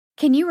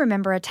Can you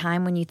remember a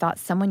time when you thought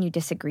someone you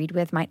disagreed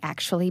with might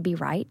actually be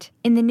right?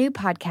 In the new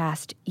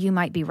podcast, You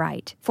Might Be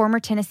Right, former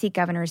Tennessee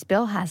Governors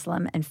Bill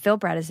Haslam and Phil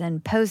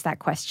Bredesen pose that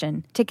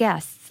question to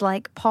guests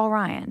like Paul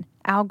Ryan,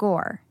 Al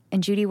Gore,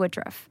 and Judy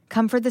Woodruff.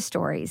 Come for the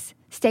stories,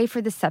 stay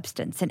for the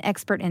substance and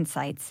expert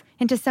insights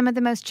into some of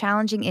the most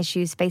challenging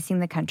issues facing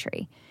the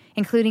country,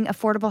 including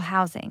affordable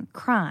housing,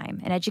 crime,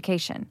 and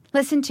education.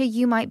 Listen to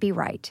You Might Be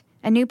Right,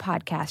 a new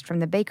podcast from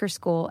the Baker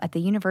School at the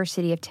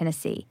University of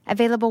Tennessee,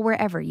 available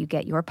wherever you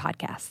get your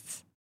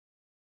podcasts.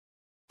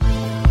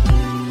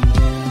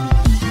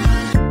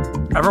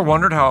 Ever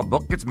wondered how a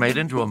book gets made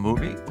into a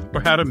movie?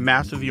 Or how to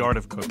master the art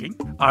of cooking?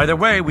 Either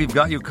way, we've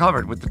got you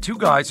covered with the Two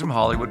Guys from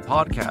Hollywood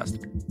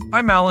podcast.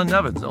 I'm Alan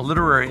Nevins, a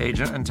literary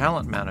agent and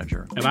talent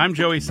manager. And I'm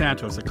Joey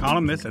Santos, a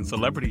columnist and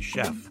celebrity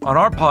chef. On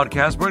our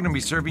podcast, we're going to be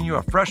serving you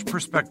a fresh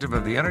perspective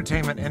of the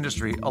entertainment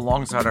industry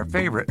alongside our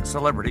favorite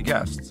celebrity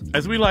guests.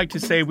 As we like to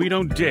say, we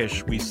don't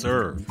dish, we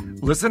serve.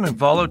 Listen and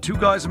follow Two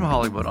Guys from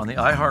Hollywood on the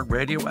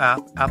iHeartRadio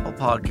app, Apple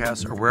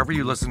Podcasts, or wherever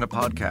you listen to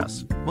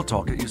podcasts. We'll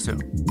talk at you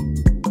soon.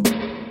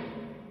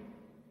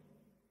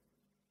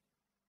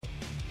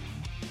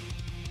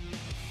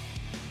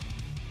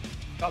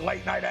 The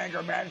late night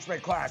anger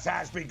management class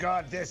has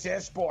begun. This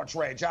is Sports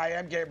Rage. I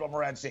am Gabriel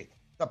Morency.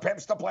 The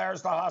pimps, the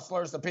players, the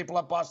hustlers, the people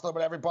at Bustler,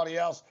 but everybody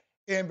else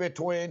in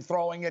between,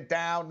 throwing it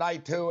down.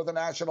 Night 2 of the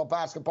National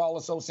Basketball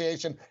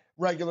Association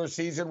regular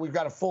season. We've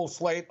got a full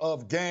slate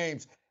of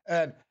games.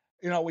 And,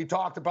 you know, we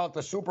talked about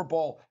the Super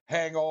Bowl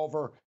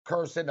hangover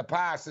curse in the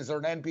past. Is there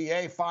an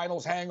NBA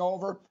Finals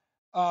hangover?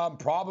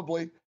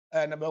 Probably.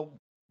 And the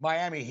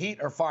Miami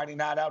Heat are finding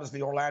that out as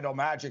the Orlando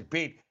Magic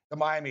beat the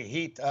Miami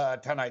Heat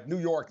tonight. New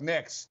York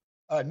Knicks,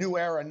 new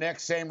era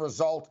Knicks, same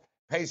result.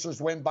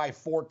 Pacers win by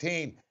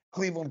 14.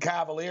 Cleveland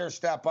Cavaliers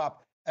step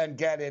up and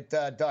get it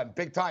done.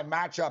 Big-time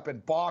matchup in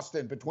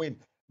Boston between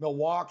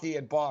Milwaukee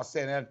and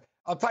Boston. And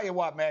I'll tell you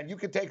what, man, you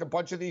can take a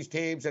bunch of these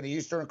teams in the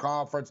Eastern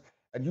Conference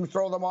and you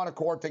throw them on a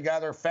court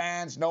together,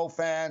 fans, no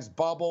fans,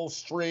 bubble,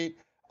 street,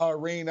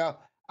 arena.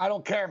 I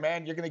don't care,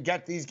 man. You're going to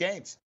get these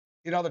games.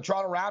 You know, the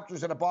Toronto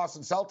Raptors and the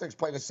Boston Celtics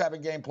played a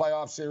 7-game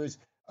playoff series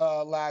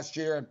last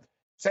year. And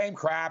same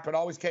crap. It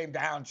always came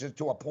down just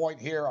to a point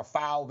here, a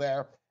foul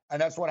there. And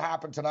that's what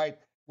happened tonight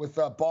with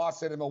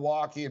Boston and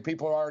Milwaukee. And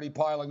people are already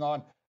piling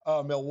on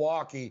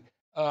Milwaukee.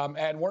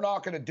 And we're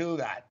not going to do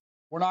that.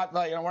 We're not,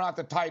 we're not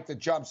the type that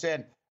jumps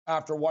in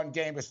after one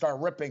game to start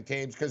ripping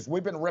teams, because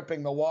we've been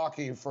ripping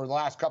Milwaukee for the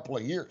last couple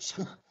of years.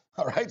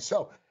 All right.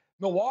 So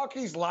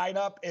Milwaukee's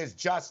lineup is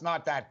just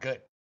not that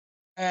good.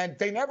 And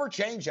they never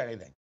change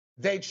anything.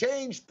 They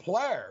change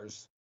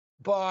players,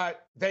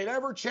 but they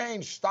never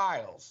change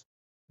styles.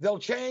 They'll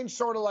change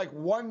sort of like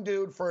one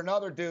dude for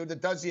another dude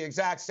that does the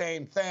exact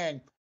same thing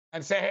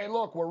and say, hey,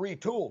 look, we're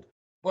retooled.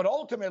 But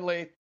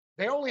ultimately,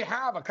 they only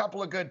have a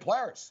couple of good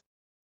players,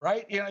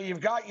 right? You know,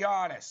 you've got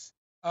Giannis.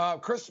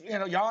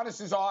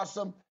 Giannis is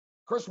awesome.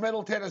 Chris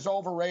Middleton is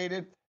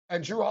overrated.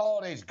 And Jrue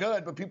Holiday's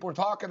good, but people are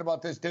talking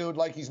about this dude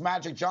like he's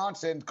Magic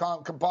Johnson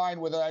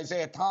combined with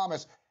Isaiah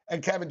Thomas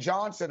and Kevin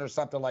Johnson or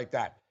something like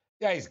that.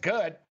 Yeah, he's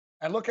good.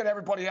 And look at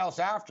everybody else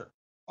after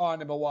on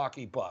the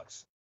Milwaukee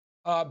Bucks.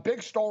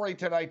 Big story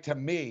tonight to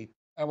me,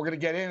 and we're going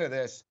to get into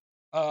this.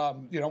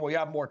 We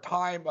have more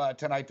time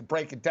tonight to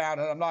break it down,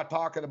 and I'm not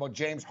talking about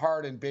James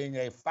Harden being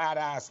a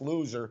fat-ass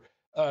loser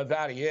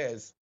that he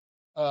is.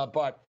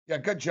 But, yeah,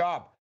 good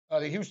job.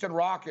 The Houston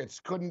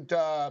Rockets they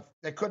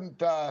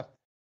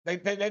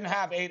didn't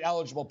have 8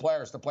 eligible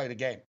players to play the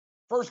game.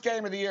 First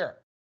game of the year.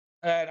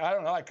 And I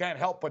don't know, I can't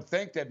help but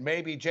think that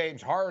maybe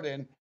James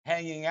Harden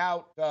hanging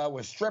out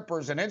with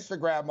strippers and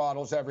Instagram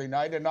models every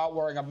night and not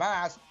wearing a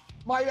mask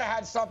might have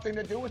had something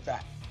to do with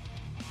that.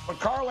 But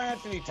Karl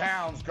Anthony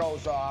Towns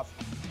goes off,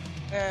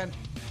 and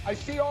I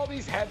see all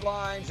these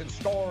headlines and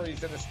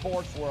stories in the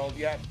sports world,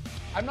 yet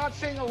I'm not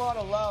seeing a lot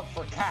of love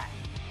for Cat.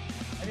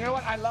 And you know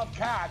what? I love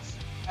cats,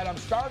 and I'm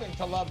starting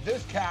to love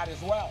this cat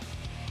as well.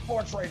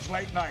 Sports Rage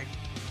Late Night.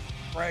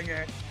 Bring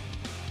it.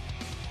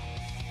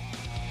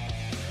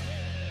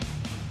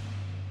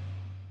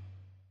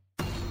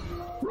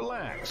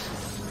 Relax.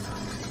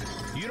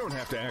 You don't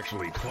have to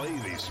actually play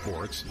these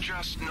sports.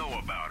 Just know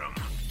about them.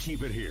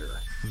 Keep it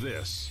here.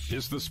 This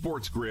is the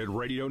Sports Grid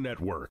Radio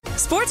Network.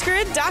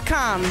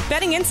 SportsGrid.com.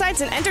 Betting insights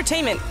and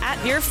entertainment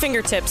at your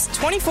fingertips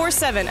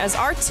 24/7 as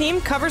our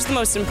team covers the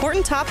most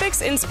important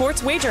topics in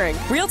sports wagering.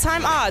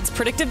 Real-time odds,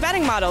 predictive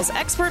betting models,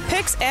 expert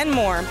picks, and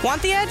more.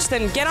 Want the edge?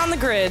 Then get on the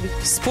grid.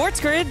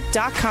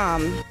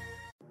 SportsGrid.com.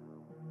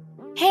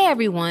 Hey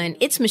everyone,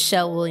 it's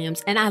Michelle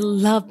Williams, and I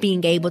love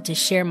being able to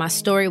share my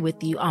story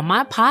with you on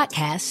my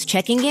podcast,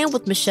 Checking In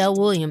with Michelle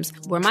Williams,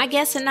 where my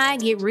guests and I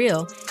get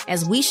real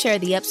as we share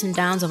the ups and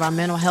downs of our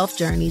mental health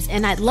journeys,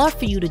 and I'd love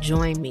for you to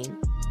join me.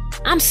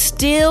 I'm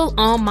still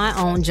on my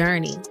own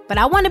journey, but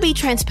I want to be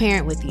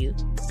transparent with you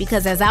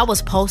because as I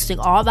was posting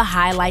all the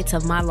highlights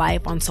of my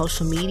life on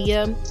social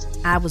media,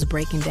 I was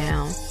breaking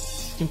down.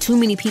 And too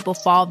many people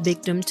fall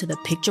victim to the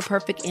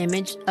picture-perfect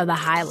image of the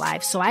high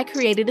life, so I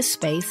created a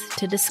space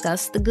to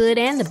discuss the good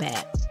and the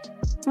bad.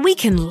 We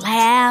can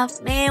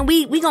laugh, man.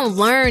 We gonna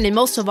learn, and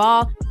most of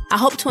all, I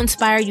hope to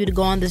inspire you to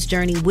go on this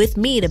journey with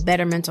me to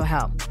better mental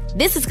health.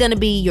 This is gonna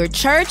be your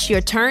church,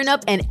 your turn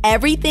up, and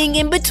everything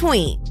in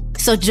between.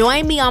 So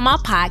join me on my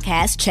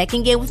podcast,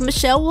 Checking In with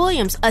Michelle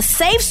Williams, a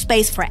safe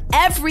space for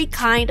every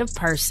kind of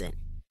person.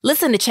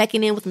 Listen to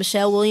Checking In with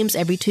Michelle Williams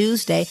every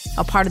Tuesday,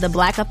 a part of the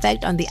Black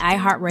Effect on the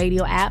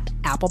iHeartRadio app,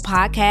 Apple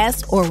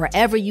Podcasts, or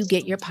wherever you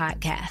get your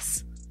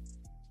podcasts.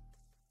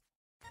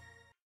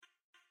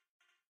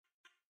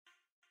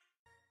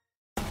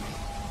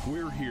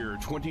 We're here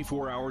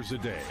 24 hours a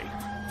day,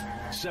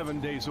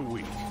 7 days a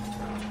week,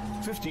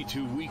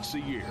 52 weeks a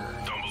year.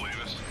 Don't believe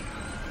us?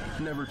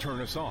 Never turn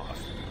us off.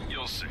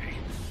 You'll see.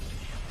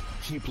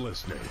 Keep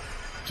listening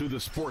to the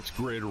Sports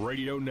Grid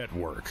Radio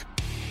Network.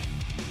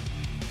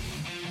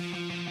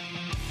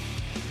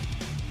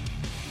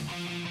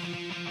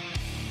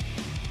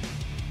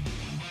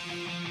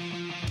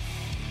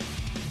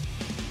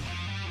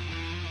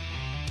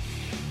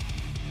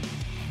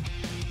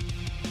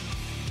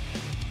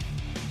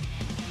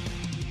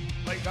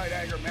 Late Night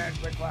Anger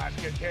Management class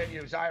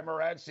continues. I'm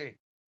Morency,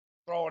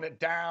 throwing it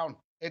down.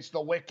 It's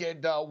the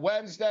Wicked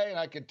Wednesday, and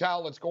I can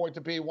tell it's going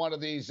to be one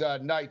of these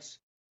nights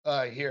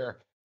here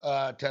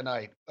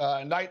tonight.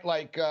 A night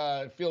like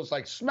feels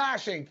like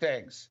smashing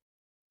things.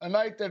 A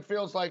night that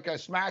feels like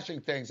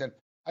smashing things. And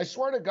I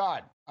swear to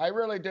God, I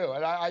really do.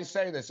 And I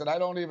say this, and I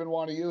don't even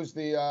want to use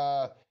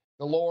the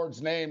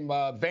Lord's name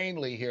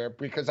vainly here,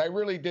 because I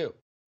really do.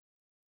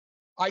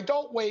 I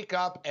don't wake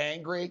up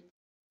angry.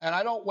 And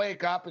I don't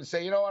wake up and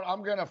say, you know what,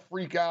 I'm going to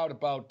freak out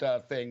about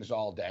things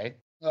all day.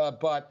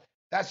 But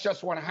that's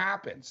just what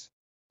happens.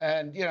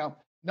 And, you know,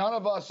 none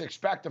of us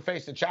expect to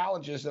face the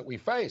challenges that we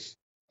face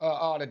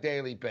on a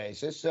daily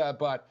basis.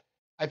 But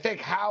I think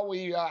how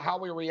we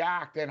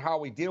react and how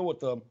we deal with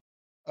them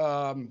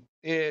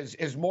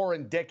is more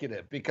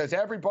indicative, because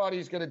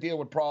everybody's going to deal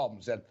with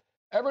problems. And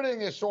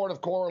everything is sort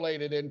of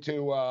correlated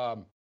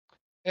into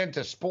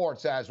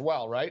sports as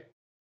well, right?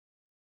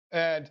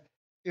 And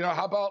you know,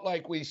 how about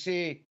like we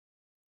see,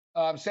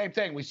 same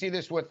thing. We see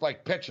this with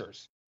like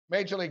pitchers,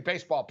 Major League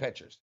Baseball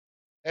pitchers.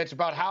 It's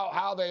about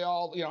how they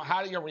all, you know,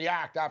 how do you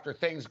react after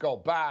things go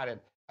bad?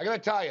 And I got to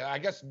tell you, I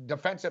guess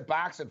defensive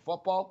backs in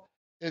football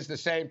is the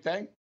same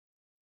thing.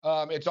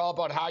 It's all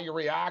about how you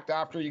react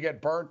after you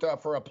get burnt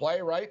for a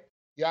play, right?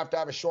 You have to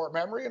have a short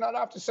memory. And I'd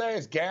have to say,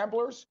 as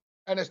gamblers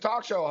and as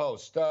talk show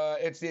hosts,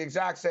 it's the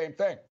exact same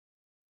thing.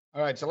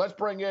 All right, so let's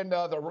bring in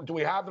do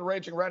we have the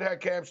Raging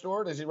Redhead, Cam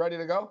Stewart? Is he ready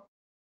to go?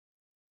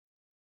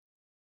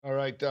 All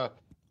right.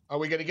 Are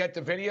we going to get the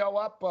video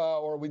up,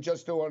 or are we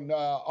just doing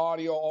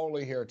audio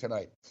only here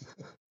tonight?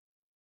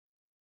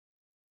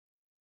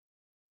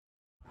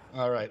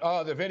 All right.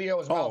 Oh, the video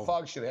is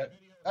malfunctioning.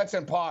 That's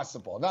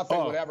impossible.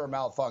 Nothing would ever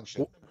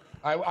malfunction.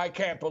 I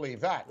can't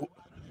believe that.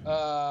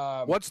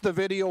 What's the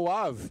video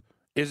of?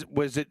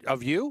 Was it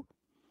of you?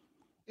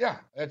 Yeah,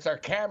 it's a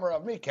camera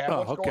of me,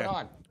 Cam. What's going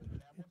on?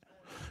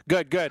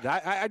 Good.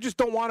 I just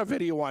don't want a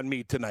video on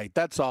me tonight.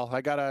 That's all.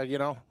 I gotta, you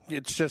know,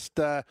 it's just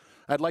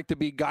I'd like to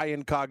be guy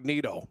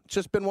incognito.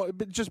 It's been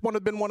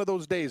one of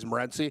those days,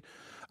 Morency.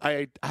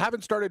 I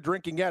haven't started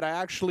drinking yet. I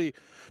actually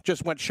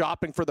just went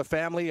shopping for the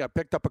family. I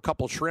picked up a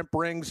couple shrimp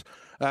rings,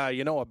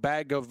 a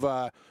bag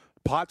of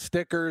pot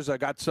stickers. I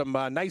got some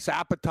nice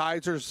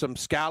appetizers, some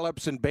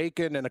scallops and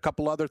bacon, and a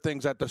couple other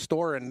things at the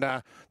store. And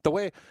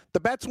the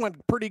bets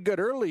went pretty good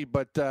early,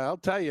 but I'll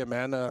tell you,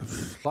 man, a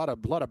lot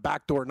of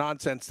backdoor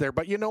nonsense there.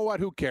 But you know what?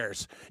 Who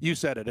cares? You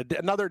said it.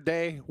 Another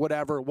day,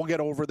 whatever. We'll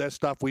get over this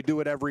stuff. We do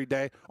it every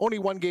day. Only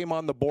one game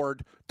on the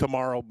board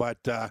tomorrow,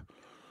 but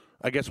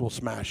I guess we'll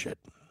smash it.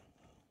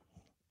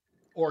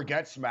 Or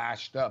get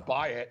smashed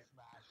by it.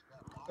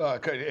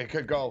 It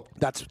could go.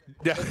 That's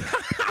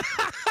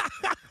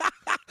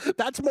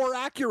That's more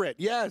accurate.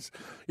 Yes.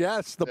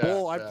 The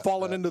bull. I've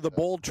fallen into the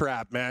bull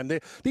trap, man.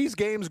 These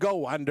games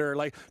go under.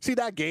 Like, see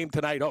that game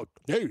tonight? Oh,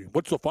 hey,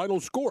 what's the final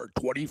score?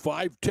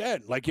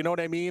 25-10. Like, you know what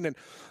I mean? And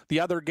the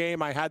other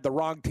game, I had the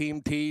wrong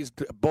team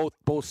teased.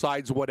 Both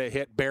sides would have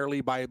hit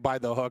barely by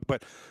the hook.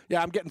 But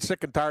yeah, I'm getting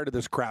sick and tired of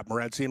this crap,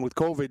 Morency. And with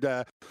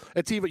COVID,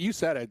 it's even. You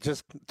said it.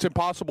 It's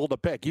impossible to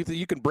pick.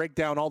 You can break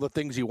down all the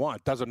things you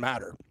want. Doesn't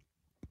matter.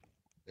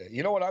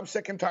 You know what I'm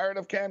sick and tired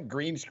of, Cam?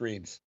 Green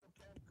screens.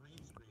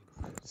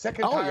 Sick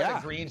and tired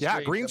of green screens.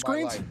 Yeah, green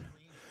screens.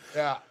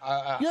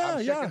 I'm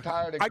sick and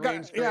tired of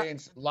green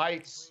screens,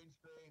 lights,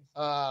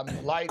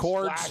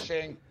 cords.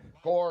 flashing,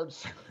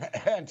 cords,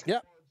 and yeah.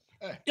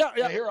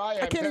 Here I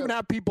am. I can't even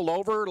have people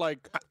over.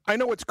 Like, I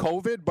know it's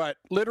COVID, but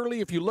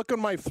literally, if you look on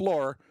my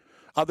floor,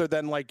 other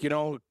than like,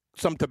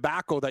 some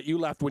tobacco that you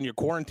left when you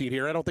quarantined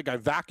here, I don't think I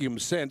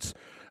vacuumed since.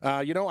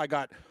 I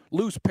got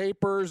loose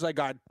papers. I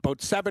got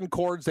about 7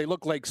 cords. They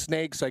look like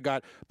snakes. I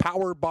got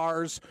power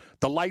bars.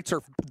 The lights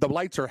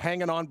are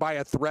hanging on by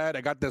a thread.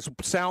 I got this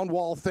sound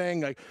wall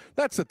thing.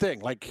 That's the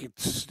thing. Like,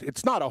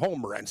 it's not a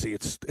home, Morency.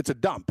 It's a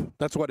dump.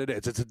 That's what it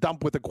is. It's a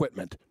dump with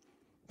equipment.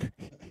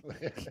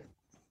 You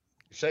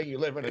say you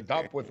live in a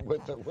dump with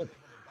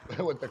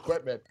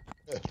equipment.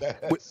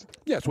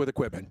 Yes, with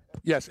equipment.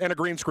 Yes, and a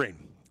green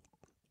screen.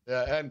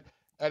 Yeah,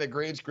 at a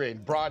green screen,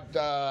 brought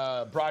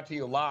to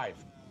you live.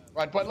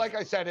 Right, but like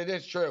I said, it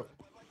is true.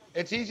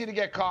 It's easy to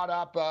get caught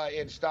up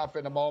in stuff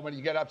in a moment.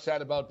 You get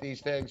upset about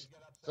these things.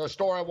 So a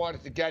story I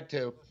wanted to get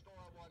to,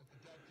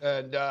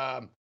 and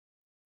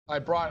I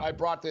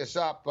brought this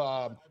up.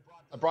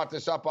 I brought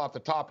this up off the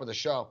top of the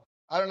show.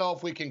 I don't know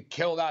if we can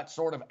kill that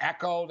sort of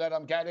echo that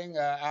I'm getting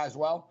as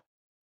well.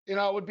 You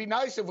know, it would be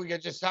nice if we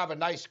could just have a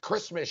nice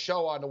Christmas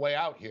show on the way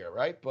out here,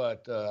 right?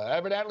 But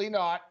evidently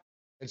not.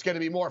 It's going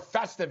to be more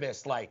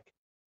Festivus-like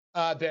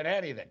than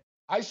anything.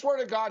 I swear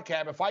to God,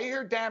 Cam, if I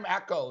hear damn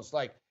echoes,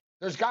 like,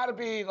 there's got to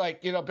be,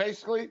 like, you know,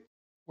 basically,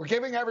 we're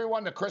giving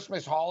everyone the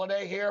Christmas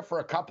holiday here for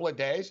a couple of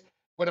days.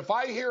 But if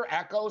I hear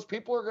echoes,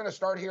 people are going to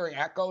start hearing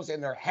echoes in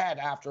their head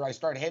after I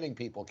start hitting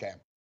people, Cam.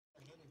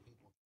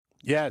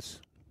 Yes.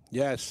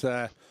 Yeah,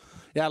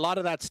 a lot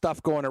of that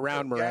stuff going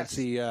around,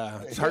 Morency.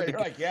 It's hard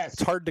to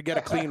it's hard to get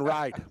a clean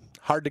ride.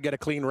 Hard to get a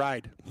clean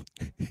ride.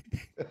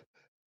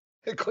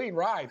 A clean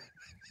ride.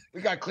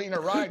 We got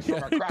cleaner rides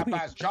from our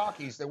crap-ass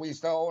jockeys that we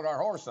used to own our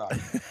horse on.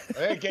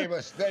 They gave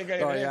us.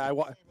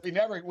 We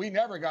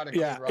never got a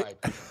clean ride.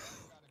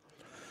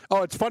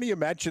 Oh, it's funny you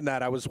mentioned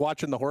that. I was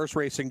watching the horse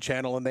racing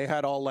channel, and they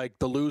had all, like,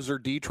 the loser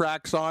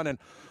D-tracks on, and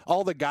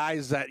all the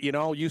guys that, you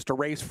know, used to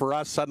race for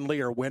us suddenly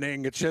are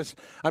winning. It's just,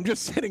 I'm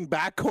just sitting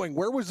back going,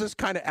 where was this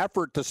kind of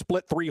effort to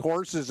split 3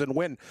 horses and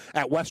win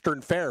at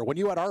Western Fair? When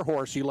you had our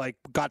horse, you, like,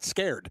 got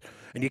scared,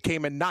 and you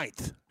came in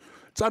 9th.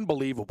 It's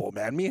unbelievable,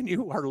 man. Me and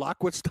you, our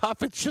luck with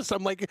stuff, it's just,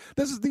 I'm like,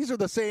 these are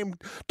the same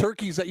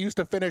turkeys that used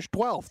to finish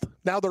 12th.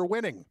 Now they're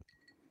winning.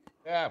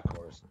 Yeah, of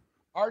course.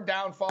 Our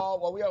downfall,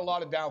 well, we had a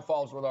lot of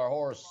downfalls with our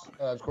horse.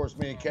 Of course,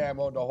 me and Cam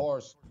owned a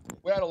horse.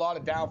 We had a lot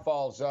of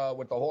downfalls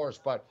with the horse,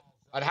 but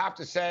I'd have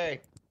to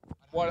say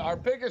our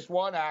biggest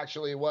one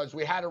actually was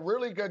we had a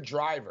really good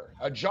driver.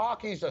 A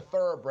jockey's a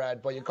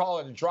thoroughbred, but you call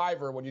it a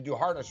driver when you do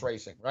harness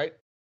racing, right?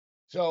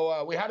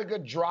 So we had a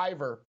good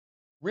driver,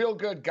 real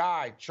good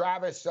guy,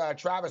 Travis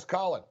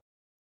Cullen.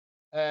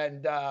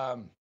 And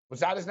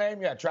was that his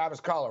name? Yeah, Travis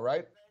Cullen,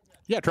 right?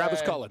 Yeah,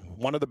 Travis Cullen,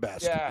 one of the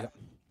best. Yeah.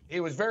 He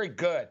was very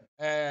good,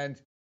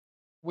 and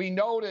we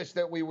noticed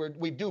that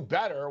we'd do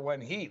better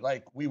when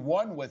we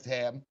won with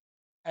him,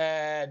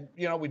 and,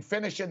 you know, we'd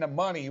finish in the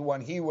money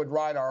when he would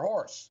ride our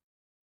horse.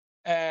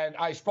 And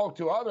I spoke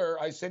to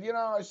I said,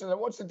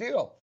 what's the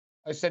deal?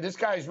 I said, this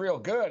guy's real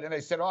good. And they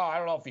said, I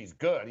don't know if he's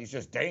good. He's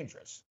just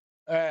dangerous.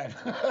 And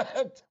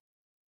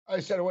I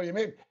said, what do you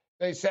mean?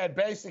 They said,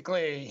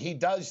 basically, he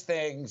does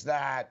things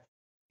that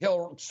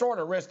he'll sort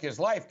of risk his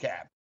life,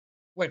 Cam.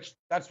 Which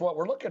that's what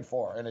we're looking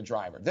for in a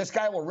driver. This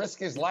guy will risk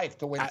his life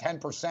to win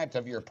 10%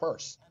 of your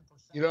purse.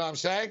 You know what I'm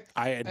saying?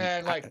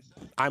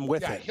 I'm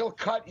with it. He'll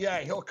cut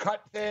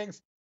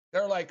things.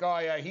 They're like, oh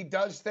yeah, he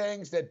does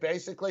things that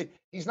basically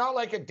he's not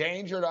like a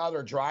danger to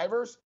other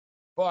drivers,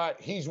 but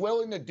he's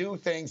willing to do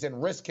things and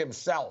risk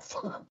himself,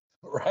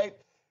 right?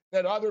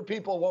 That other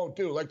people won't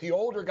do. Like the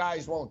older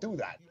guys won't do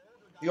that.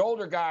 The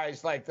older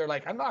guys, they're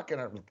like, I'm not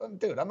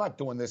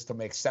doing this to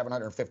make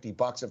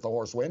 $750 if the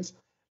horse wins,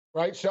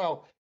 right?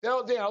 So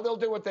they'll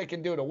do what they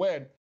can do to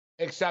win,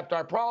 except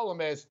our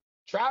problem is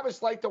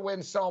Travis liked to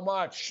win so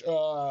much.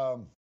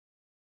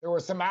 There were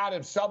some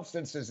added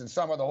substances in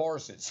some of the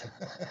horses,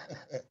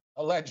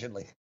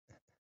 allegedly.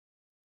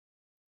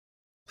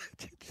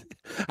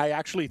 I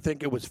actually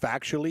think it was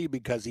factually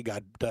because he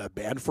got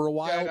banned for a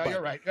while. Yeah, no,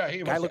 you're right. Yeah,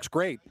 guy looks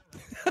great.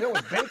 It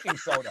was baking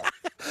soda.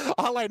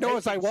 All I know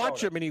is I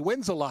watch him and he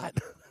wins a lot.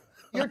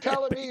 You're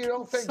telling me you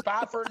don't think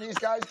Baffert and these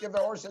guys give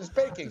their horses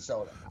baking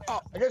soda?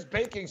 I guess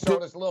baking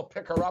soda is a little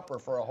picker-upper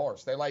for a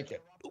horse. They like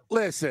it.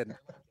 Listen,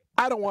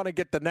 I don't want to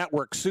get the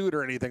network sued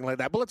or anything like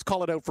that, but let's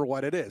call it out for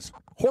what it is.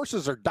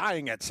 Horses are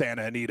dying at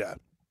Santa Anita.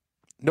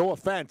 No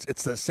offense,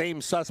 it's the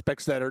same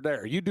suspects that are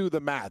there. You do the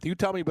math. You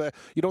tell me, but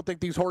you don't think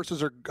these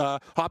horses are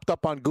hopped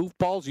up on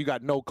goofballs? You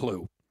got no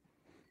clue.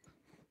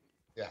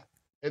 Yeah.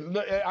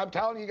 I'm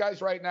telling you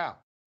guys right now,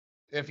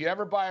 if you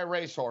ever buy a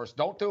racehorse,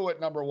 don't do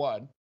it, number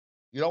one.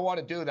 You don't want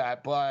to do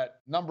that.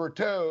 But number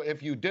two,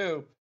 if you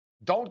do,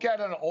 don't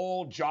get an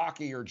old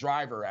jockey or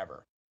driver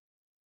ever.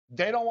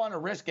 They don't want to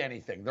risk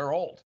anything. They're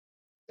old.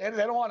 They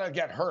don't want to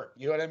get hurt.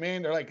 You know what I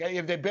mean? They're like, hey,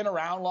 if they've been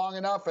around long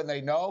enough and they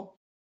know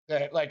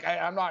that, like,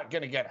 I'm not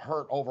going to get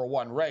hurt over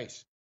one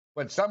race.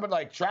 But somebody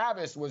like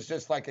Travis was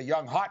just like a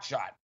young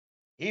hotshot.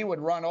 He would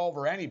run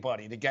over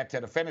anybody to get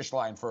to the finish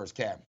line first,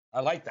 Cam.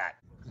 I like that.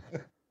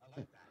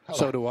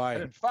 So do I.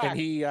 In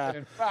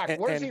fact,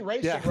 where's he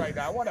racing right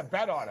now? I want to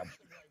bet on him.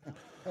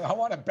 I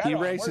want to bet on him.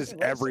 He races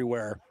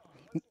everywhere.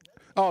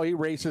 Oh, he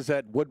races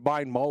at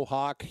Woodbine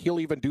Mohawk. He'll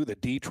even do the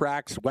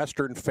D-tracks,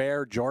 Western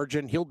Fair,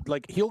 Georgian. He'll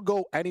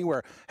go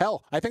anywhere.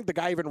 Hell, I think the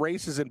guy even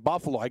races in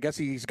Buffalo. I guess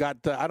he's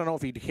got, I don't know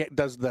if he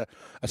does a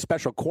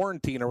special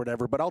quarantine or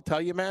whatever, but I'll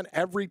tell you, man,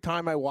 every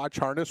time I watch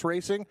harness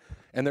racing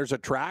and there's a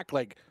track,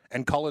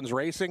 and Cullen's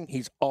racing,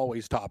 he's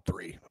always top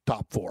 3,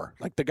 top 4.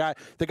 Like the guy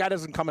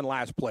doesn't come in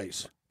last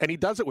place. And he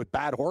does it with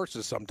bad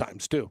horses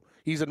sometimes too.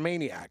 He's a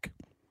maniac.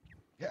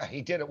 Yeah,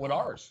 he did it with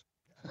ours.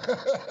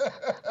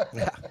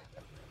 Yeah.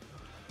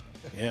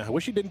 Yeah, I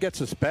wish he didn't get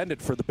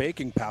suspended for the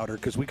baking powder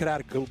because we could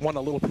have won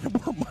a little bit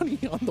more money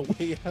on the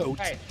way out.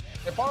 Hey,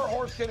 if our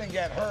horse didn't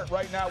get hurt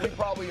right now, we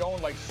probably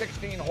own like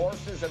 16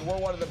 horses, and we're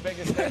one of the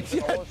biggest names in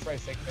the horse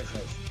racing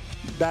business.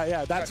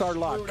 That's our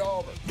luck.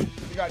 Over.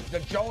 We got the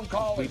Joan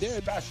Collins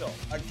special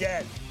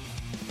again.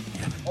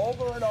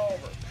 Over and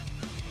over.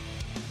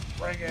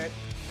 Bring it.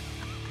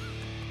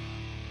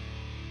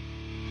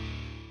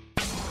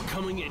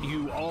 Coming at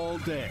you all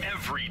day,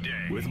 every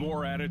day, with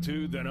more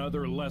attitude than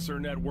other lesser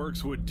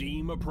networks would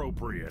deem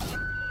appropriate.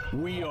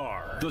 We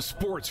are the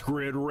Sports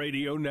Grid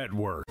Radio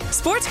Network.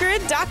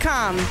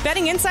 SportsGrid.com.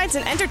 Betting insights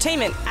and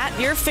entertainment at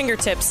your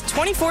fingertips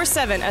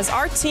 24/7 as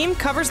our team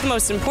covers the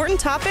most important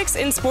topics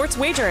in sports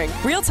wagering.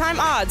 Real-time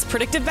odds,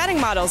 predictive betting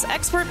models,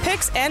 expert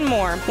picks, and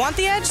more. Want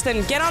the edge?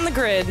 Then get on the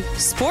grid.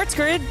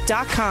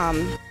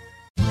 SportsGrid.com.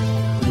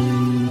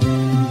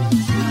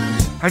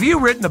 Have you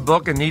written a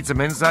book and need some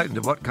insight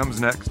into what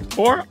comes next?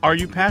 Or are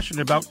you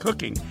passionate about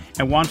cooking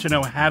and want to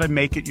know how to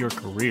make it your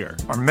career?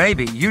 Or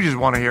maybe you just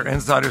want to hear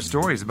insider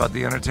stories about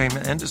the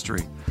entertainment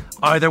industry.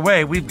 Either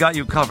way, we've got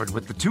you covered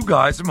with the Two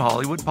Guys from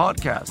Hollywood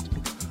podcast.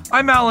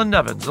 I'm Alan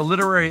Nevins, a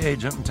literary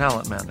agent and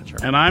talent manager.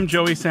 And I'm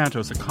Joey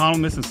Santos, a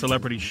columnist and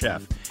celebrity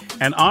chef.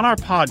 And on our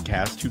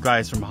podcast, Two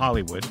Guys from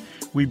Hollywood,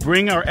 we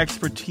bring our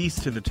expertise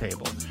to the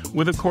table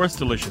with, of course,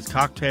 delicious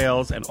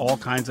cocktails and all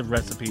kinds of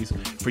recipes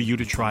for you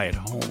to try at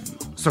home.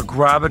 So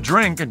grab a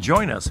drink and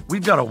join us.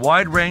 We've got a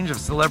wide range of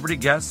celebrity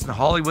guests and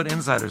Hollywood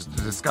insiders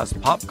to discuss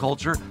pop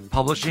culture,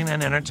 publishing,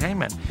 and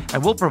entertainment.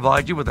 And we'll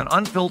provide you with an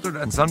unfiltered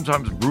and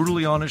sometimes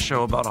brutally honest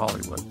show about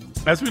Hollywood.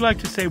 As we like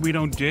to say, we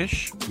don't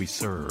dish, we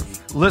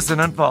serve. Listen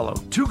and follow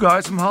Two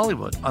Guys from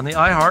Hollywood on the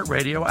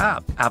iHeartRadio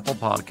app, Apple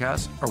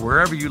Podcasts, or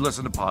wherever you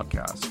listen to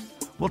podcasts.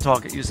 We'll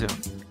talk at you soon.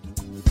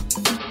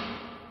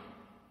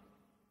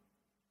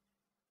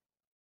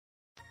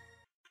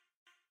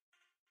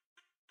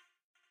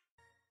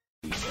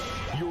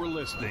 You're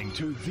listening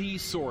to the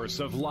source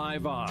of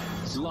live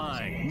odds,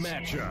 line,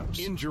 matchups,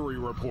 injury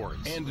reports,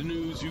 and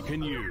news you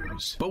can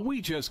use. But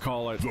we just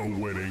call it the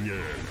winning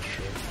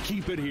edge.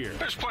 Keep it here.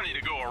 There's plenty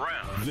to go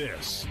around.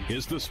 This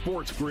is the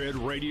Sports Grid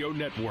Radio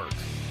Network.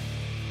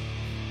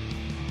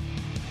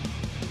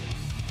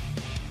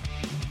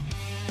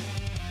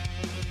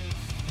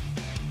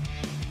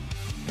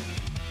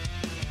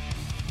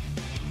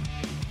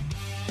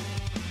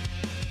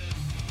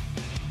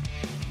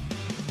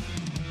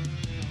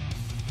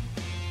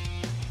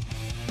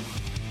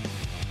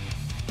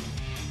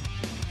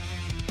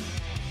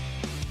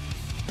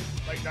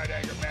 Night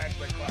Anger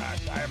Management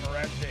class. I am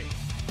Morency.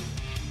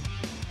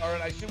 All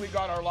right, I see we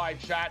got our live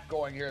chat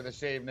going here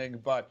this evening,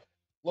 but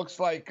looks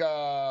like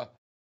we're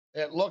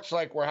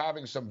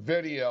having some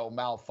video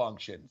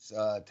malfunctions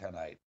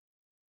tonight.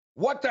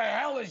 What the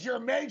hell is your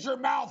major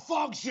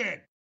malfunction?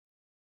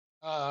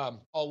 A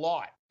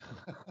lot.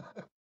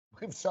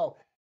 So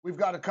we've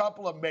got a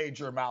couple of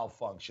major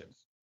malfunctions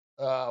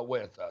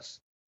with us.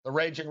 The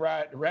Raging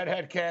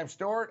Redhead Cam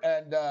Stewart,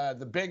 and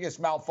the biggest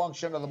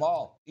malfunction of them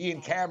all,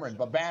 Ian Cameron,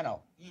 Babano.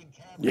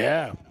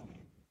 Yeah.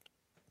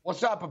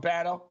 What's up,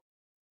 Babano?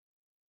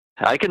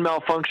 I can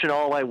malfunction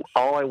all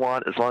I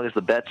want as long as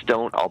the bets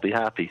don't. I'll be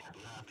happy.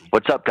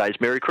 What's up, guys?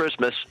 Merry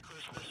Christmas.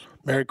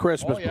 Merry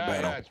Christmas,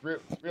 Babano. Yeah, it's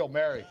real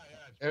merry.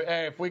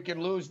 Hey, if we can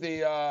lose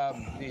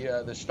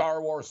the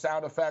Star Wars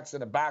sound effects in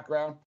the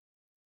background,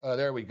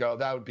 there we go.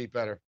 That would be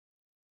better.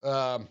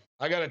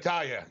 I got to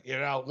tell you,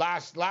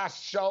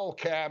 last show,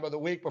 Cam, of the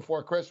week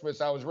before Christmas,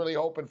 I was really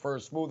hoping for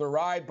a smoother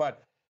ride,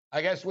 but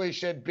I guess we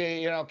should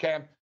be,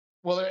 Cam.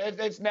 Well,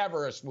 it's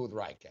never a smooth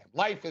ride, Cam.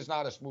 Life is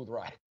not a smooth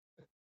ride.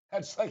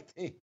 That's like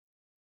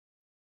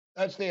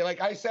like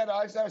I said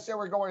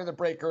we're going to the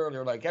break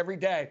earlier. Like every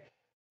day,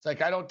 it's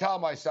like I don't tell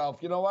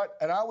myself, you know what?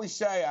 And I always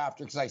say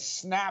after, because I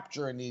snap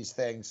during these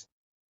things,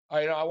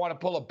 I want to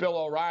pull a Bill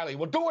O'Reilly.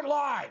 We'll do it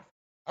live.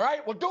 All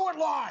right, we'll do it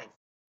live.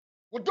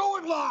 We'll do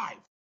it live.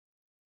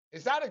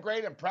 Is that a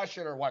great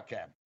impression or what,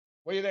 Cam?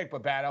 What do you think,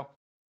 Babano?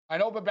 I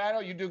know,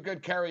 Babano, you do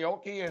good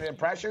karaoke and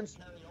impressions.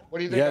 What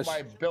do you think of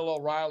my Bill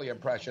O'Reilly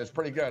impression? It's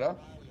pretty good, huh?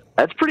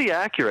 That's pretty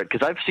accurate,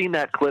 because I've seen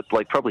that clip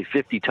like probably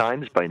 50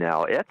 times by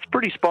now. It's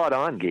pretty spot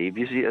on, Gabe.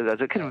 You see, I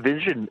can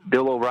envision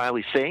Bill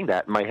O'Reilly saying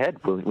that in my head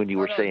when you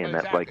were saying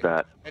that exactly. Like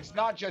that. It's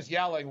not just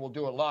yelling, we'll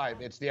do it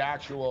live. It's the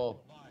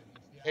actual,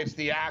 it's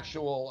the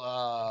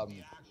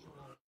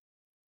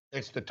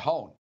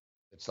tone.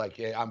 It's like,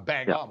 I'm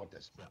bang on with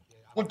this.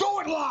 We'll do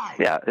it live.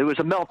 Yeah, it was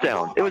a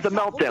meltdown. It was a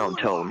meltdown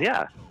tone.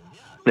 Yeah.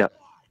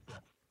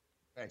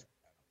 Thanks.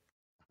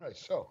 All right,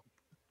 so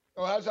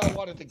as I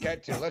wanted to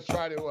get to, let's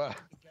try to.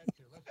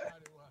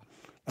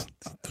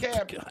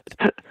 Cam,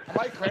 am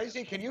I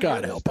crazy? Can you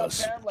hear this stuff,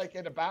 Cam, like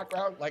in the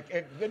background? Like,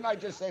 didn't I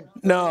just say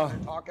no?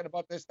 Talking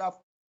about this stuff,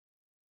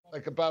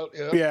 like about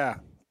Yeah.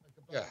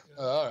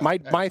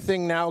 Right. My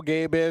thing now,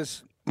 Gabe,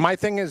 is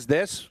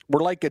this: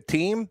 we're like a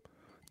team.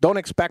 Don't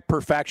expect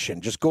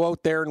perfection. Just go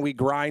out there and we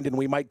grind, and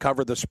we might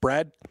cover the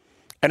spread.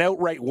 An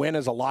outright win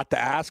is a lot to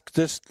ask.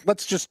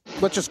 Let's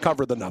just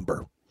cover the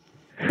number.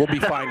 We'll be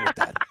fine with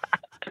that.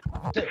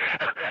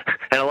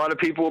 And a lot of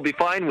people will be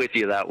fine with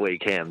you that way,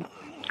 Cam.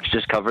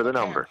 Just cover the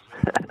number.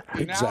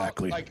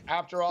 Exactly. Now, like,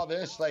 after all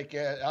this,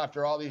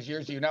 after all these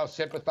years, do you now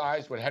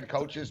sympathize with head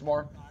coaches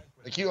more?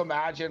 Like, you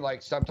imagine,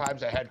 like,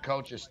 sometimes a head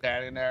coach is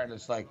standing there and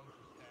it's like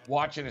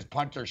watching his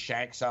punter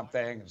shank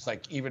something. It's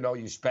like, even though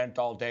you spent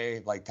all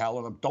day, like,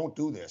 telling them, don't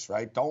do this,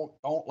 right? Don't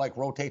like,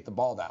 rotate the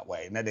ball that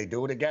way. And then they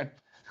do it again.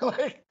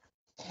 like,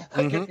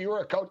 if you were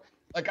a coach,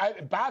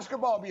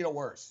 basketball would be the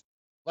worst.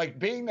 Like,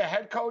 being the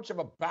head coach of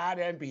a bad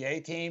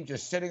NBA team,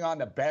 just sitting on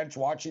the bench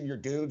watching your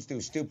dudes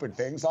do stupid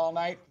things all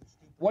night.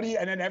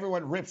 And then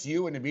everyone rips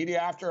you in the media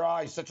after,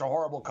 he's such a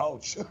horrible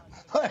coach.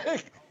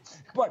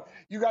 But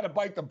you got to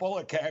bite the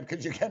bullet, Cam,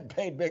 because you're getting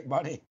paid big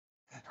money.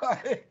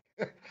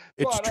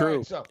 It's true.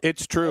 Right, so,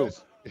 it's true.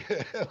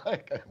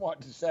 Like I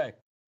wanted to say.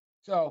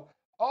 So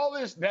all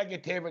this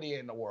negativity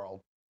in the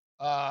world,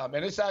 and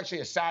it's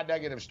actually a sad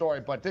negative story,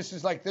 but this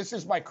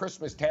is my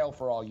Christmas tale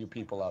for all you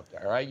people out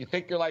there, right? You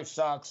think your life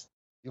sucks.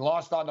 You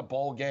lost on the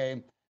bowl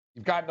game.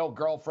 You've got no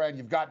girlfriend.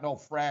 You've got no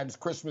friends.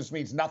 Christmas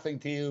means nothing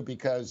to you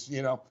because,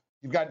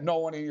 you've got no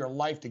one in your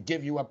life to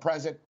give you a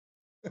present.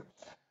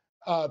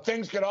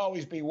 Things could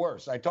always be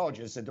worse. I told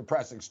you it's a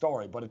depressing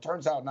story, but it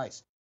turns out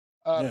nice.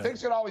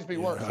 Things could always be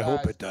worse. I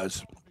hope it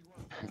does.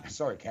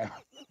 Sorry, Cam.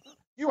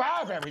 You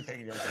have everything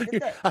in your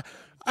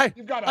life.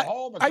 You've got a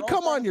home. I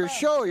come on your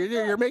show.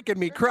 You're making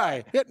me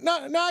cry. Yeah,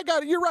 no, I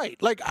got it. You're right.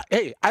 Like,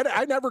 hey,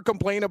 I never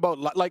complain about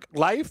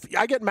life.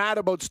 I get mad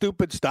about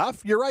stupid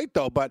stuff. You're right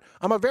though. But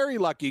I'm a very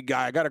lucky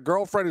guy. I got a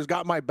girlfriend who's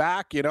got my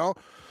back.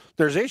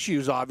 There's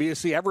issues,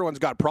 obviously. Everyone's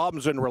got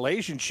problems in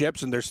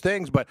relationships, and there's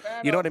things. But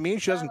you know what I mean?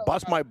 She doesn't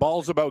bust my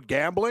balls about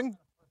gambling.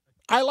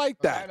 I like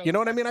that. You know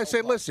what I mean? I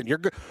say, listen,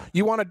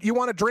 you want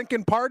to drink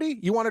and party?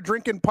 You want to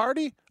drink and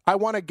party? I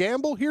want to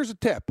gamble. Here's a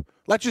tip.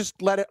 Let's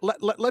just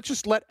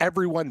let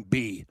everyone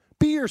be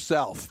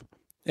yourself,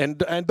 and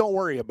don't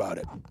worry about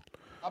it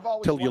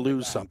till you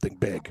lose something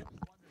big.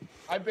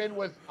 I've been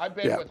with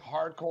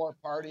hardcore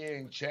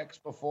partying chicks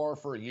before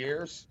for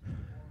years,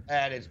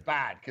 and it's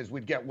bad because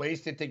we'd get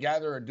wasted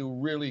together and do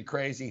really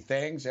crazy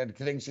things, and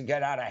things can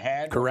get out of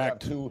hand.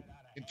 Correct. To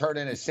turn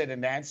into Sid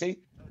and Nancy.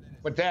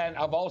 But then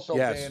I've also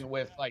been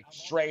with like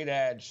straight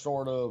edge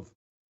sort of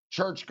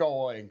church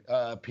going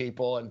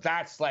people, and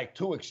that's like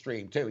too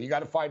extreme too. You got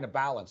to find a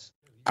balance.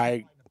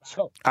 I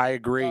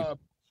agree.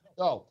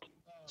 So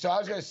I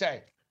was gonna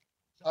say,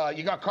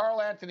 you got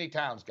Karl Anthony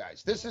Towns,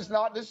 guys. This is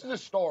a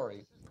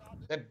story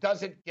that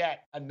doesn't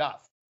get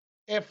enough.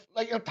 If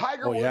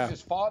Tiger Woods,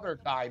 his father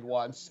died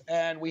once,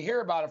 and we hear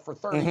about it for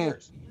 30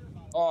 years.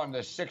 On the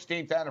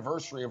 16th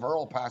anniversary of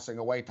Earl passing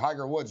away,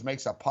 Tiger Woods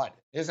makes a putt.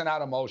 Isn't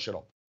that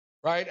emotional?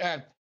 Right?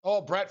 And,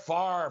 Brett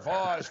Favre,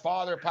 his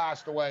father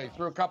passed away,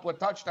 threw a couple of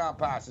touchdown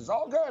passes.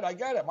 All good, I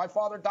get it. My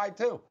father died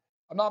too.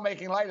 I'm not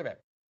making light of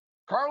it.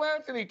 Karl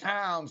Anthony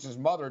Towns, his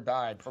mother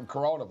died from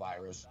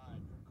coronavirus.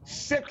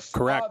 6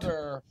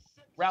 other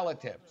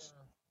relatives,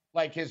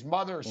 like his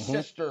mother's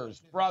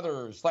sisters,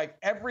 brothers, like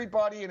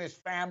everybody in his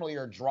family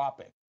are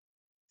dropping.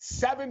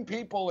 7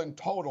 people in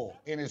total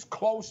in his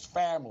close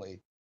family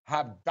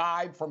have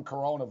died from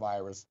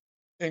coronavirus,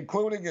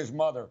 including his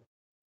mother.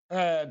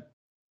 And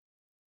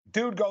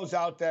dude goes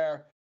out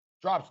there,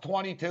 drops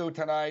 22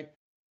 tonight,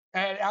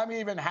 and I'm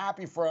even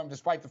happy for him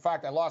despite the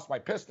fact I lost my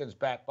Pistons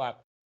bet,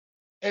 but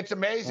it's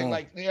amazing.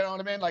 Like, you know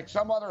what I mean? Like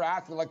some other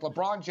athlete, like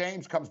LeBron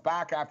James comes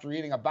back after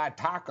eating a bad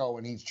taco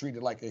and he's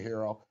treated like a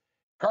hero.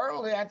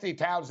 Karl Anthony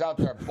Towns out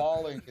there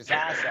bawling his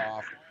ass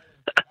off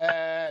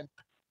and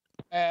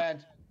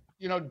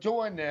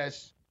doing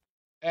this,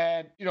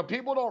 and,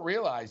 people don't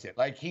realize it.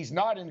 Like, he's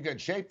not in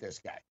good shape, this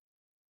guy.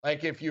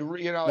 Like, if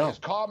his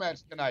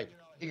comments tonight,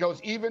 he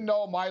goes, even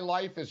though my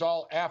life is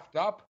all effed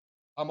up,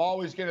 I'm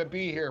always going to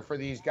be here for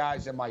these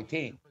guys in my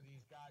team.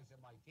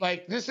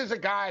 Like, this is a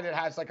guy that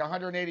has like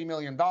 $180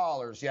 million,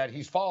 yet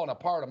he's falling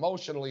apart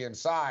emotionally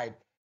inside,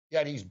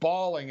 yet he's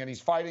bawling and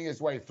he's fighting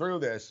his way through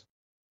this.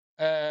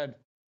 And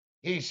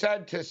he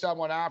said to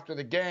someone after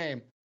the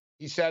game,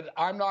 he said,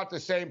 I'm not the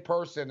same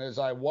person as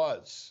I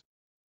was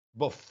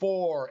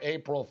before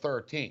April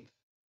 13th. He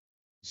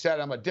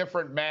said, I'm a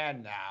different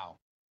man now,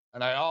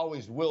 and I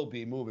always will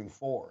be moving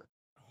forward.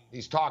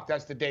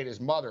 That's the date his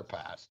mother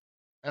passed.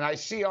 And I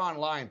see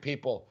online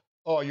people,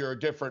 oh, you're a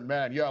different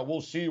man. Yeah,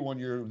 we'll see when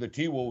the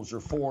T-Wolves are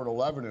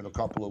 4-11 in a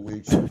couple of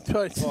weeks.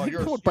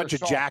 You're a bunch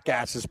of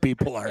jackasses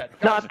people are.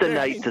 Not the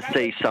night to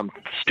say some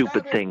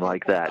stupid thing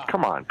like that.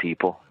 Come on,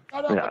 people.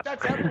 No, but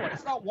that's everyone.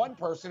 It's not one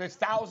person. It's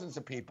thousands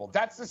of people.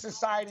 That's the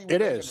society we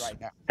live in right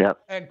now. Yep.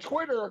 And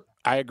Twitter.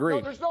 I agree.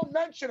 There's no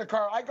mention of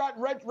Karl. I got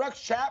Rex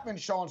Chapman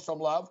showing some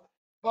love,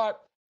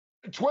 but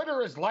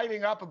Twitter is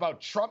lighting up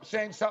about Trump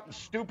saying something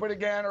stupid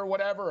again or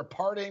whatever, or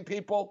partying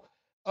people.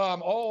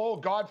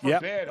 God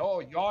forbid. Yep.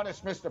 Oh,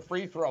 Giannis missed a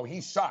free throw.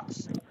 He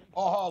sucks.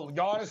 Oh,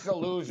 Giannis is a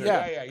loser.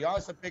 Yeah. Giannis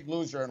is a big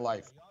loser in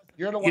life.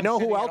 You're the one. You know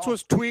who else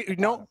was You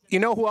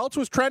know who else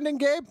was trending,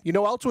 Gabe? You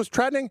know who else was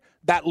trending?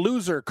 That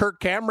loser, Kirk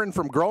Cameron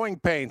from Growing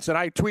Pains, and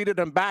I tweeted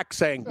him back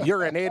saying,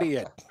 "You're an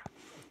idiot."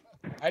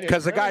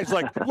 Because the guy's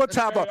like, let's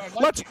have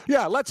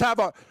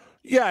a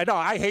Yeah, no,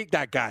 I hate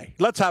that guy.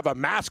 Let's have a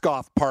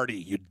mask-off party,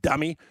 you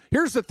dummy.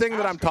 Here's the thing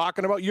that I'm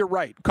talking about. You're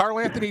right. Karl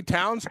Anthony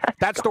Towns,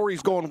 that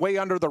story's going way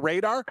under the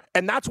radar,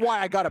 and that's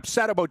why I got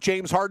upset about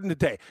James Harden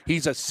today.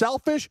 He's a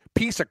selfish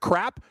piece of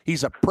crap.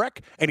 He's a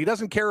prick, and he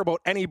doesn't care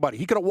about anybody.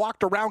 He could have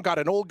walked around, got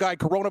an old guy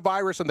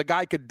coronavirus, and the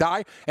guy could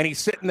die, and he's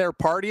sitting there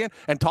partying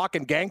and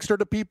talking gangster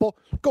to people.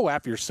 Go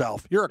F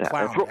yourself. You're a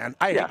clown, man.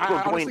 I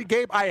honestly,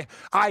 Gabe, I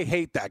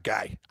hate that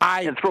guy.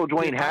 And throw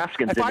Dwayne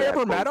Haskins in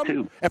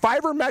that If I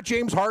ever met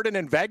James Harden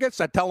in Vegas,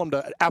 I'd tell him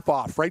to F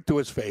off right to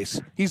his face.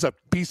 He's a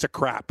piece of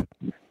crap.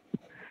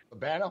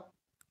 Urbano?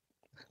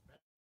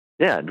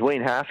 Yeah,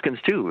 Dwayne Haskins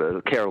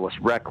too. Careless,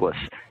 reckless,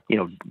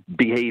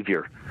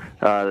 behavior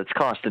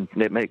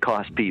that may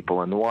cost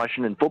people. And the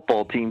Washington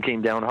football team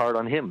came down hard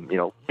on him.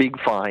 Big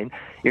fine.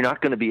 You're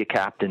not going to be a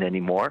captain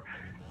anymore.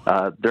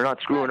 They're not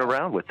screwing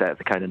around with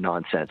that kind of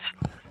nonsense.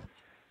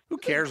 Who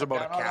cares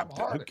about a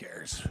captain? Who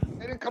cares?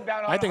 They didn't come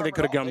down on I think they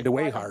could have gone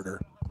way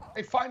harder.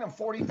 They fined him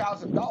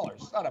 $40,000.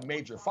 It's not a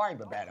major fine,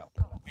 Urbano.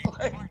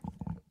 Okay?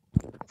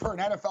 For an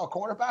NFL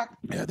quarterback?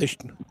 Yeah, they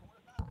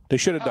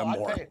should have done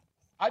more.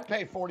 I'd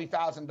pay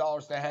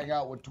 $40,000 to hang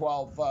out with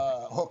 12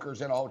 hookers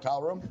in a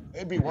hotel room.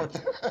 It'd be worth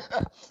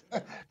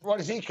it. What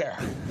does he care?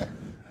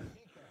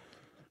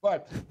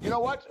 But you know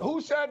what? Who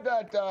said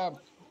that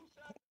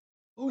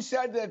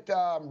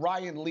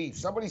Ryan Leaf?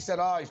 Somebody said,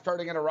 he's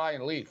turning into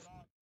Ryan Leaf.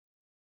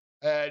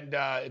 And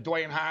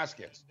Dwayne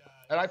Haskins.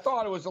 And I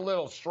thought it was a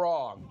little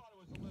strong.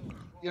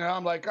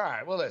 I'm like, all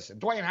right, well, listen,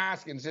 Dwayne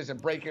Haskins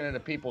isn't breaking into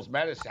people's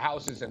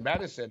houses and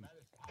medicine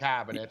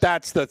cabinets.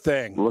 That's the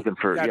thing. Looking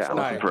for a fix.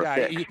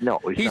 No,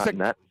 he's not in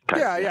that.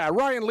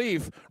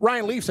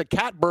 Ryan Leaf's a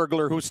cat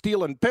burglar who's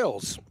stealing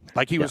pills.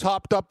 Like he was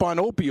hopped up on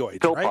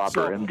opioids, Pill right?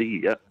 popper,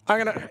 MD, yeah.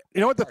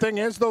 You know what the thing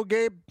is, though,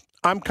 Gabe?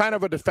 I'm kind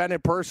of a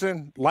defended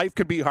person. Life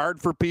could be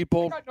hard for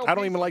people. I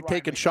don't even like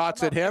taking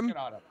shots at him.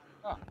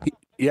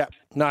 Yeah,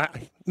 no,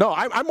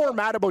 I'm more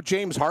mad about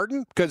James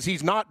Harden because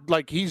he's not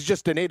he's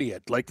just an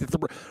idiot.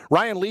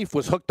 Ryan Leaf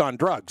was hooked on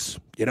drugs,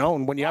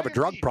 and when you have a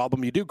drug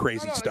problem, you do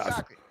crazy stuff.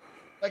 Exactly.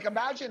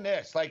 Imagine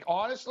this.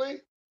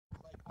 Honestly,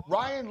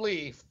 Ryan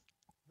Leaf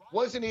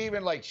wasn't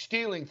even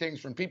stealing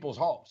things from people's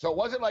homes. So it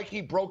wasn't like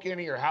he broke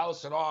into your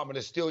house and, I'm going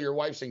to steal your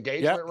wife's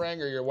engagement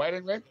ring or your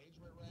wedding ring.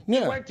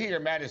 Yeah. He went to your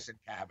medicine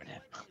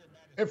cabinet.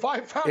 If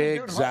I found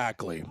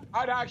exactly,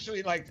 I'd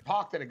actually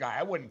talk to the guy.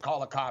 I wouldn't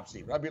call the cops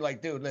even. I'd be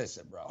like, dude,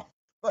 listen, bro.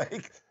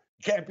 You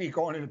can't be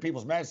going into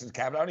people's medicine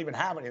cabinet. I don't even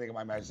have anything in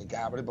my medicine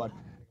cabinet, but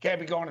can't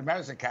be going to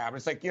medicine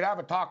cabinet. It's you'd have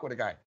a talk with a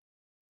guy.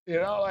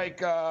 Dude,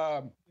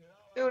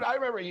 I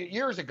remember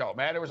years ago,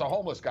 man, there was a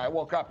homeless guy. I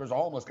woke up, there was a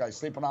homeless guy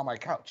sleeping on my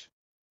couch.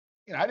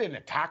 I didn't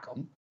attack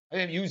him. I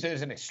didn't use it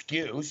as an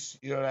excuse.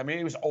 You know what I mean?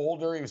 He was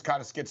older. He was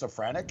kind of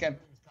schizophrenic, and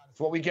it's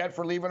what we get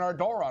for leaving our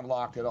door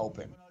unlocked and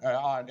open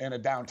in a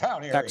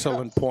downtown area.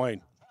 Excellent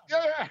point.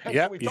 Yeah.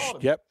 Yep.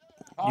 Yep.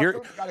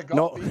 You're gotta go.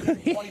 No.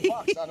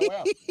 $20 on the way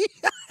up.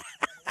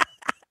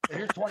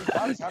 Here's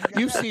 $20.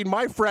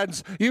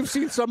 You've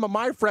seen some of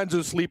my friends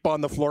who sleep on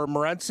the floor,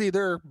 Morency.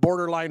 They're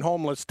borderline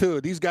homeless too.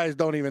 These guys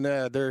don't even.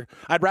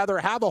 I'd rather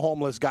have a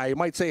homeless guy. You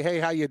might say, "Hey,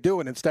 how you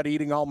doing?" instead of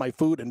eating all my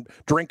food and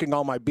drinking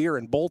all my beer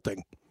and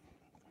bolting.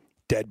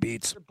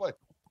 Deadbeats.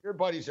 Your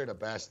buddies are the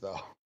best, though.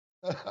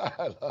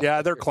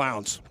 Yeah, they're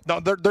clowns. No,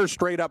 they're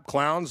straight up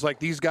clowns.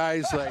 These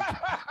guys,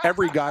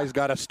 every guy's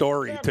got a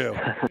story too.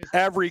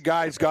 Every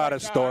guy's got a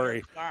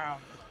story.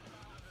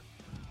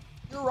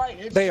 You're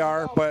right. They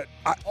are, but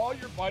all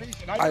your buddies.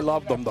 And I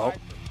love them though.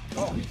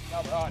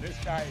 This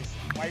guy's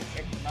wife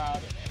kicked him out.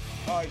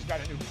 He's got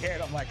a new kid.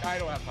 I'm like, I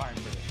don't have time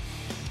for this.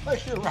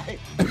 But you're right.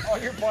 All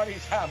your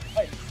buddies have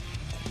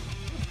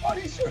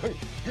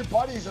your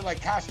buddies are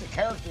cast of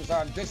characters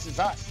on This Is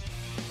Us.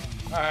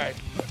 All right.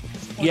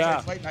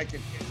 Yeah.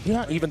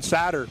 Yeah, even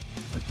sadder.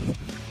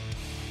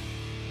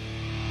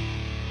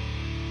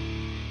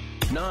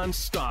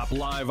 Non-stop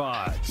live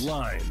odds,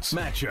 lines,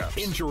 matchups,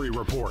 injury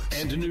reports,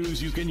 and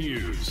news you can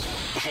use.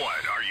 What,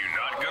 are you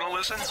not going to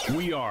listen?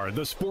 We are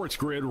the Sports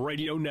Grid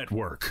Radio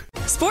Network.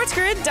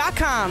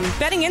 SportsGrid.com.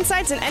 Betting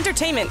insights and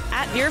entertainment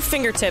at your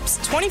fingertips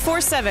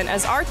 24/7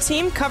 as our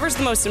team covers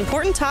the most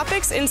important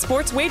topics in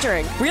sports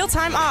wagering.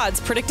 Real-time odds,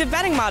 predictive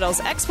betting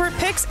models, expert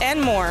picks,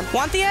 and more.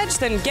 Want the edge?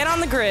 Then get on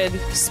the grid.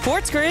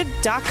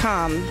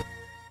 SportsGrid.com.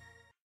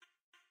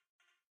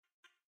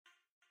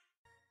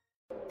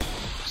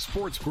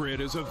 Sports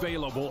Grid is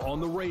available on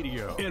the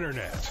radio,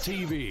 internet,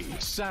 TV,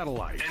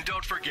 satellite, and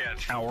don't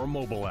forget our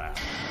mobile app.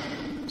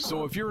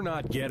 So if you're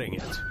not getting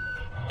it,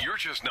 you're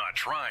just not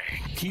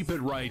trying. Keep it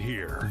right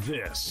here.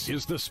 This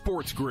is the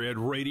Sports Grid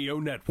Radio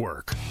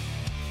Network.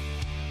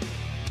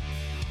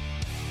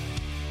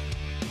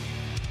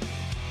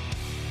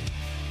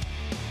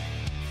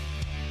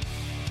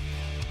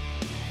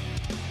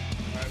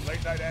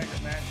 Late night anger,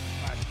 man.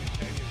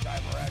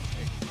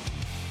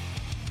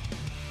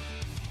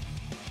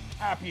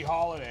 Happy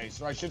holidays,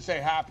 or I should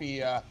say happy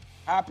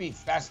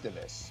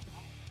Festivus.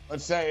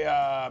 Let's say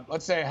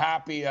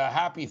happy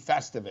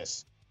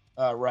Festivus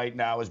right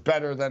now is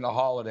better than the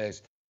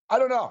holidays. I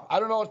don't know.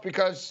 It's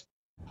because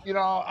you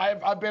know,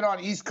 I've been on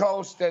East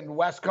Coast and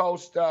West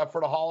Coast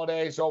for the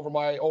holidays over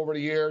the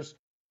years.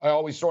 I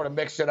always sort of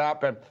mix it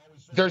up, and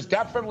there's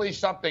definitely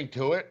something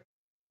to it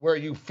where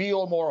you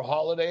feel more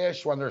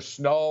holiday-ish when there's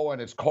snow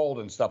and it's cold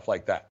and stuff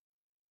like that.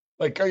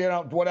 Like, you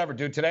know, whatever,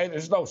 dude. Today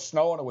there's no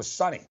snow and it was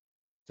sunny,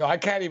 so I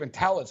can't even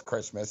tell it's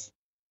Christmas.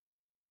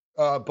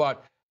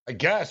 But I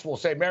guess we'll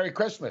say Merry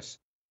Christmas.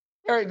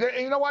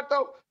 You know what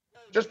though?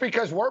 Just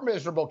because we're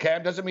miserable,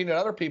 Cam, doesn't mean that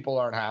other people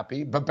aren't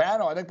happy.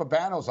 Babano, I think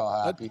Babano's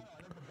all happy.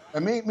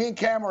 And me and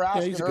Cam were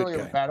asking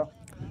earlier, Babano.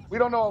 We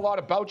don't know a lot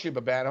about you,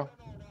 Babano.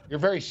 You're a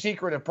very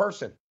secretive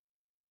person.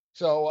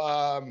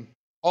 So,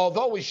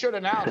 although we should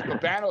announce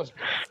Babano's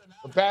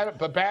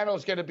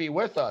going to be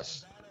with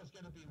us.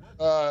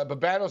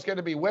 Babano's going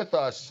to be with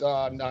us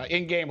on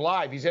In-Game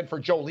Live. He's in for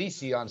Joe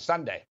Lisi on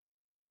Sunday.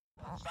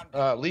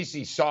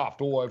 Lisi's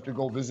soft. Oh, I have to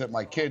go visit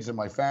my kids and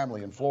my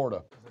family in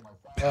Florida.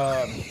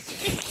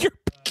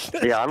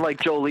 Yeah, unlike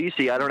Joe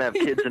Lisi, I don't have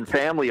kids and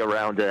family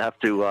around to have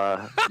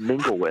to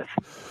mingle with.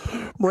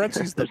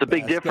 Morency's There's a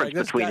big difference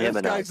between him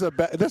and I.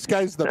 This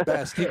guy's the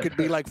best. He could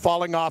be like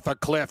falling off a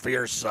cliff.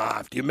 You're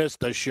soft. You missed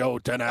the show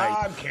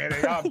tonight. I'm kidding.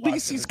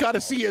 Lisi's got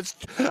to see his.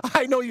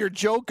 I know you're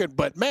joking,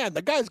 but man,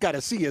 the guy's got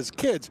to see his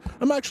kids.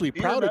 I'm actually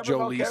proud of Joe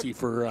Lisi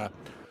for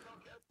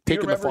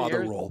taking the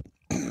father role.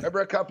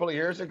 Remember a couple of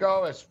years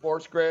ago at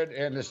Sports Grid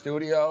in the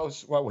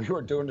studios when we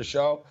were doing the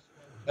show?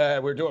 We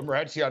were doing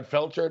Morency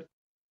Unfiltered.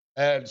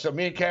 And so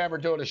me and Cam were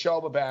doing a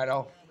show,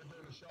 Babano,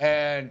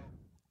 and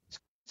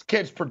this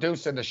kid's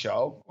producing the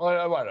show.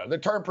 Well, the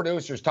term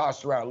producer is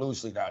tossed around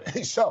loosely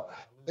nowadays. So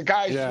the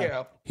guy's, you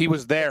know. He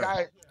was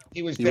there.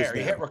 He was there.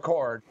 He hit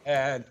record.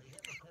 And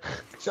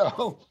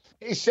so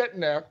he's sitting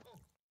there,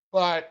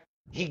 but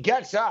he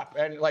gets up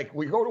and, like,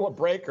 we go to a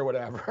break or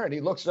whatever, and he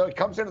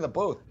comes into the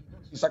booth.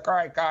 He's like, all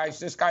right, guys,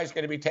 this guy's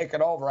going to be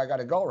taking over. I got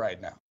to go right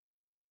now.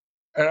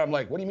 And I'm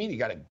like, what do you mean you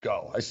got to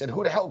go? I said,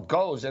 who the hell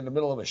goes in the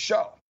middle of a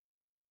show?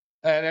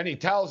 And then he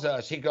tells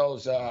us, he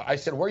goes, I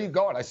said, where are you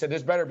going? I said,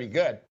 this better be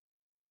good.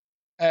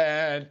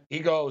 And he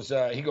goes,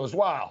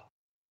 wow.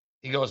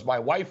 He goes, my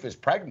wife is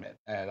pregnant,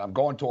 and I'm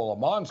going to a Le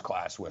Mans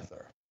class with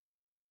her.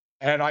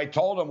 And I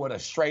told him with a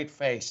straight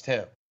face,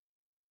 too.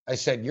 I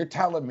said, you're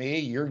telling me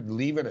you're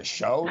leaving a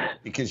show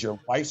because your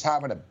wife's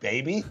having a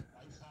baby?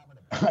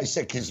 I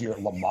said, because you're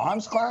Le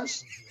Mans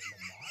class?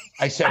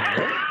 I said,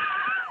 really?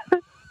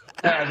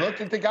 And I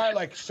looked at the guy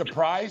like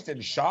surprised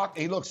and shocked.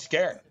 He looked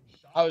scared.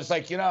 I was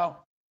like, you know,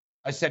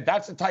 I said,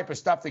 that's the type of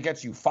stuff that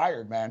gets you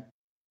fired, man.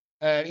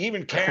 And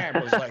even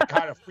Cam was like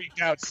kind of freaked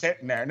out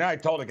sitting there. And I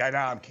told the guy, no,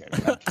 I'm kidding.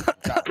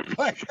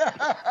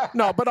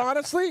 No, but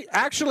honestly,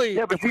 actually.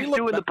 Yeah, but he's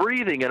doing the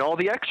breathing and all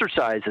the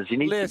exercises. You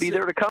need to be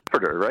there to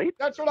comfort her, right?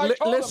 That's what I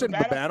told him. Listen,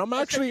 Babano, I'm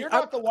actually. You're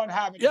not the one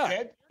having a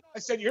kid. I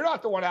said, you're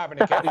not the one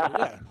having a kid.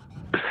 Yeah.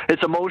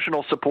 It's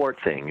emotional support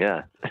thing,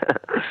 yeah.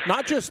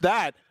 Not just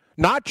that.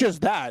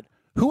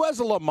 Who has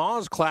a Le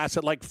Mans class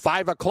at like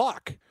 5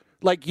 o'clock?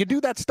 Like, you do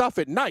that stuff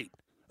at night.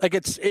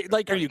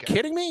 Like, are you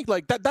kidding me?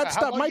 Like, that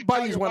stuff, my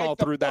buddies went all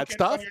through that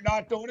stuff. You're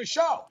not doing a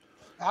show.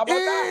 How about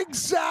that?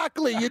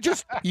 Exactly.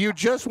 You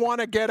just want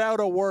to get out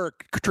of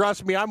work.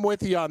 Trust me, I'm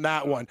with you on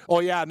that one. Oh,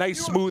 yeah,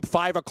 nice, smooth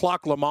 5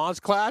 o'clock Le Mans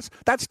class.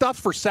 That stuff's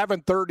for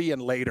 7:30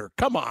 and later.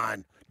 Come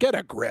on. Get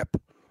a grip.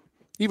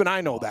 Even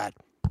I know that.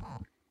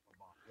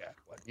 Yeah.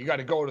 You got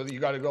to go to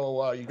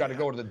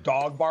the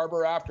dog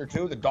barber after,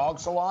 too, the dog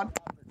salon.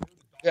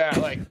 Yeah,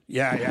 like.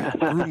 Yeah.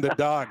 Groom the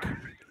dog.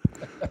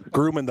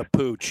 Grooming the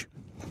pooch.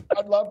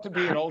 I'd love to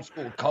be an old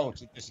school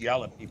coach and just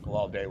yell at people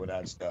all day with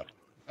that stuff.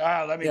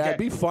 It'd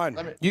be fun.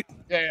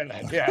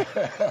 Yeah.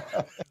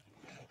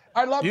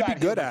 I love that. You'd be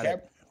good at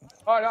it.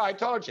 Oh, no, I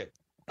told you.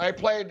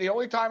 The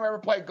only time I ever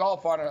played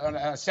golf on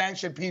a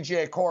sanctioned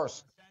PGA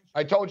course,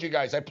 I told you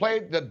guys, I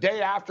played the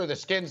day after the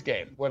Skins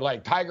game with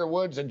like Tiger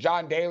Woods and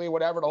John Daly,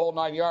 whatever, the whole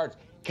 9 yards.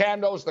 Cam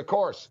knows the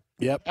course.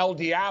 Yep. El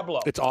Diablo.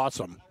 It's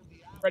awesome.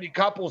 Freddie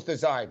Couples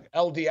design,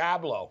 El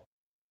Diablo.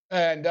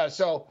 And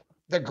so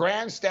the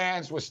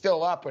grandstands was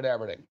still up and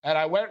everything. And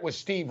I went with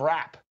Steve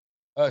Rapp.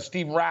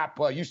 Steve Rapp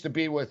used to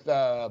be with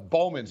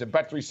Bowman's at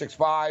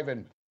Bet365,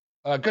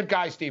 and good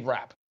guy, Steve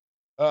Rapp.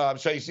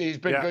 So he's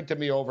been good to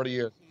me over the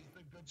years.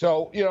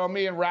 So, you know,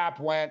 me and Rapp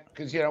went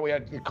because, you know, we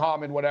had the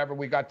common whatever.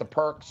 We got the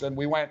perks, and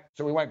we went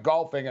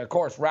golfing. And, of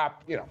course,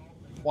 Rapp, you know,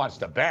 wants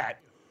to bet.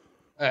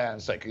 And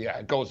it's like, yeah,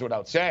 it goes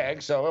without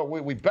saying. So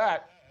we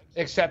bet,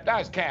 except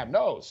as Cam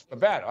knows,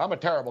 I'm a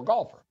terrible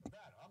golfer.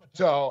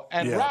 So,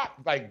 and Rapp,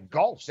 like,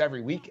 golfs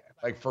every weekend,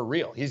 like, for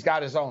real. He's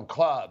got his own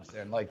clubs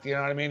and, like, you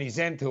know what I mean? He's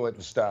into it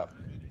and stuff.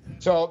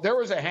 So there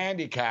was a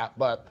handicap,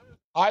 but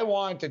I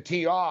wanted to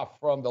tee off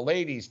from the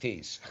ladies'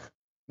 tees.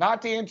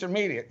 Not the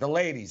intermediate, the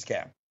ladies'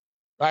 Cam.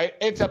 Right?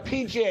 It's a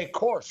PGA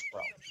course,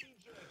 bro.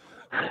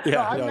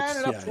 Yeah, I'm man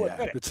enough to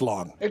admit it. It's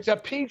long. It's a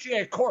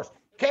PGA course.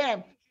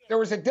 Cam, there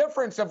was a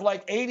difference of,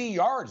 like, 80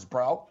 yards,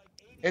 bro,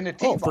 in the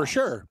tee box. For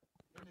sure.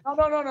 No.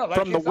 Like,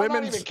 From the I'm women's.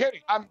 not even kidding.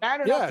 I'm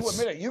man enough to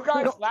admit it. You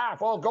guys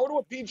laugh. Oh, go to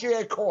a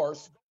PGA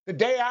course the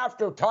day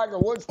after Tiger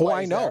Woods plays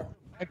I know. there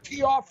and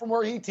tee off from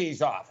where he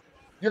tees off.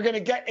 you're going to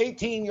get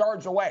 18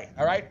 yards away,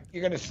 all right?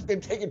 You're going to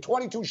take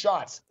 22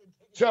 shots.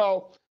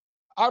 So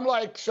I'm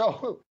like,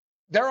 so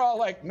they're all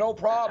like, no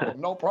problem,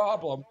 no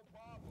problem.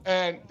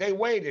 And they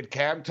waited,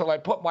 Cam, till I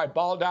put my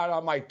ball down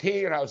on my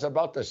tee and I was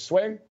about to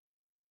swing.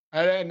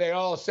 And then they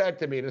all said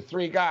to me, the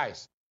three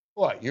guys,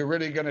 what, you're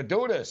really going to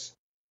do this?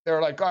 They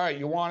were like, all right,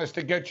 you want us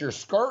to get your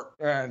skirt?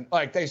 And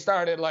like they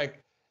started like,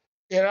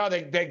 you know,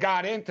 they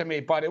got into me,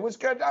 but it was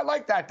good. I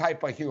like that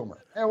type of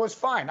humor. It was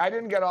fine. I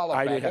didn't get all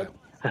offended.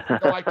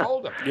 So I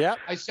told him. Yeah.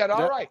 I said,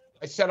 all right.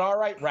 I said, all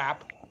right,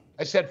 Rap.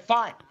 I said,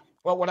 fine.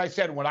 Well, when I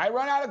said, when I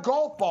run out of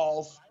golf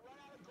balls,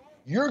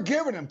 you're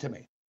giving them to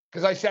me.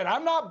 Because I said,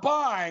 I'm not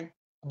buying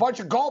a bunch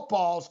of golf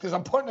balls because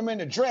I'm putting them in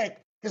the drink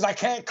because I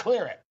can't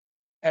clear it.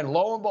 And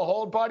lo and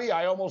behold, buddy,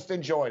 I almost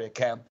enjoyed it,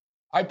 Cam.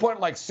 I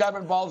put like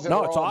 7 balls in a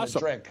row in the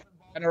drink.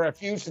 And I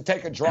refused to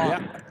take a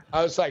drop. Yeah.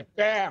 I was like,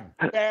 bam,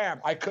 bam.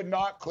 I could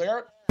not clear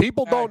it.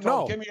 People don't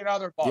know. Give me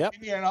another ball.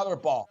 Give me another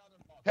ball.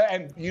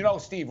 And you know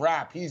Steve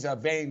Rapp, he's a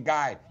vain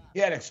guy. He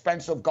had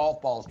expensive golf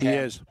balls. Cam. He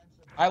is.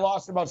 I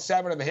lost about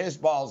 7 of his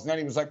balls, and then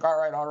he was like, all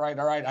right.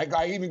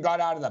 I even got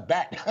out of the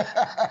bet.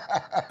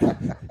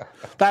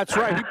 That's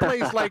right. He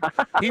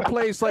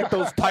plays like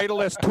those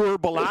Titleist Tour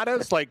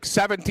Balladas, like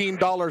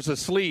 $17 a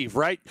sleeve,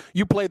 right?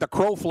 You play the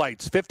Crow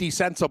Flights, 50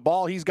 cents a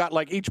ball. He's got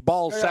like each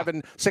ball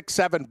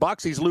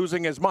 $7 He's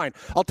losing his mind.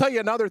 I'll tell you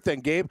another thing,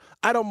 Gabe.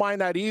 I don't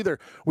mind that either.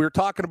 We were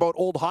talking about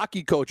old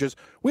hockey coaches.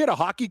 We had a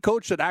hockey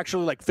coach that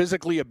actually like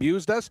physically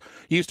abused us.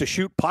 He used to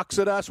shoot pucks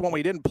at us when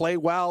we didn't play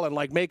well and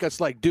like make us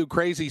like do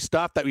crazy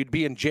stuff that we'd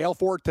be in jail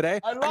for today.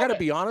 I got to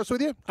be honest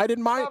with you. I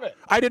didn't mind it.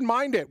 I didn't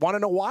mind it. Want to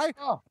know why?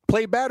 Oh.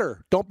 Play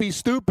better. Don't be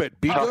stupid.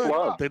 Be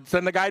good.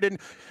 Then the guy didn't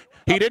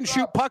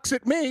shoot pucks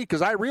at me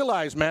because I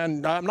realized,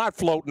 man, I'm not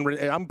floating.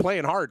 I'm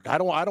playing hard. I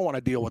don't want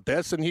to deal with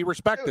this. And he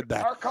respected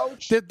that. Our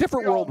coach, the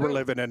different world we're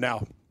living in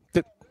now.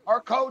 Our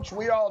coach,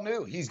 we all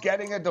knew he's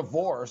getting a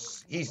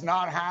divorce. He's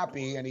not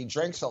happy and he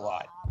drinks a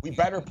lot. We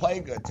better play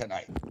good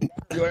tonight.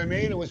 You know what I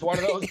mean? It was one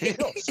of those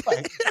deals.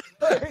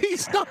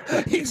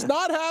 He's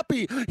not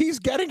happy. He's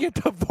getting a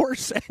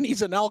divorce and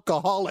he's an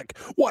alcoholic.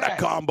 What a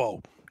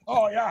combo.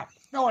 Oh, yeah.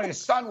 No, and his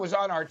son was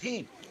on our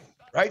team,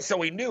 right? So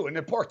we knew. And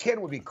the poor kid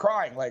would be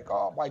crying like,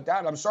 oh, my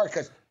dad, I'm sorry.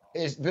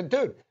 Because,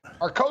 dude,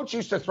 our coach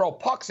used to throw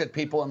pucks at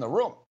people in the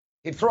room.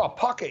 He'd throw a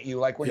puck at you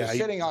like when you're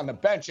sitting on the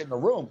bench in the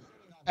room.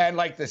 And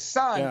like the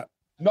son,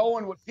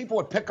 people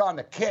would pick on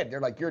the kid. They're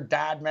like, your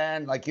dad,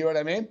 man. Like, you know what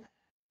I mean?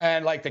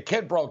 And like the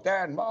kid broke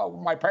down. Oh,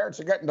 my parents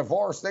are getting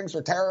divorced. Things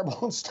are terrible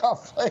and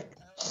stuff.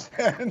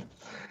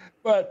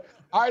 But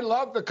I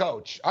love the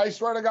coach. I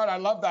swear to God, I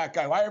love that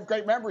guy. I have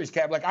great memories,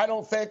 Cam. Like, I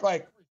don't think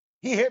like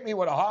he hit me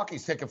with a hockey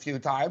stick a few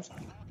times,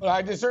 but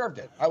I deserved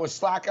it. I was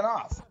slacking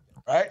off.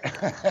 Right?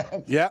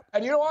 Yeah.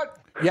 And you know what?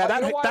 Yeah,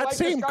 that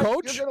same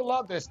coach. You're going to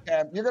love this,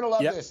 Cam. You're going to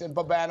love this in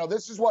Babano.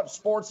 This is what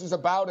sports is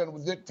about.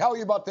 And tell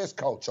you about this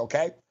coach,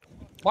 okay?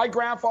 My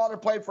grandfather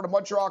played for the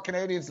Montreal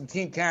Canadiens and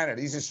Team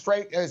Canada. He's as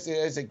straight as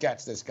it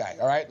gets, this guy,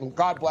 all right?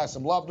 God bless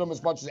him. Loved him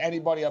as much as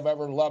anybody I've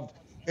ever loved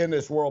in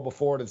this world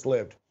before that's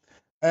lived.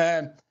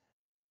 And,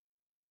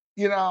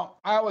 you know,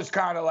 I was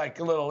kind of like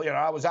a little,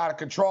 I was out of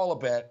control a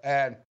bit.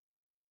 And it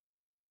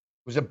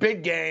was a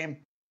big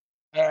game.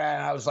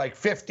 And I was like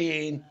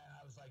 15.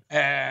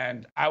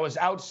 And I was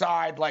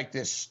outside like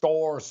this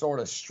store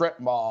sort of strip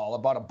mall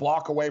about a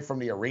block away from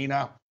the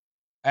arena.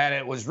 And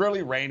it was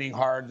really raining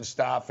hard and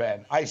stuff.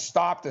 And I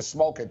stopped to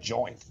smoke a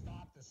joint,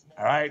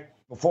 all right,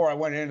 before I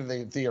went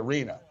into the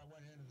arena.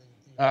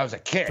 And I was a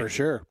kid. For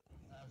sure.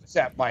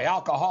 Except my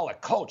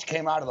alcoholic coach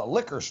came out of the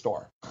liquor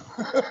store.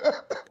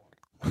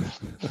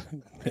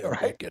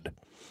 Right? Good.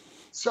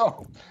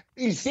 So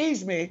he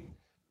sees me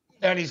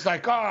and he's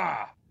like,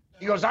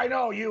 He goes, I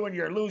know you and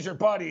your loser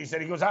buddies.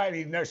 And he goes,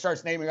 he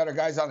starts naming other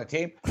guys on the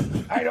team.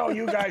 I know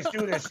you guys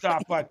do this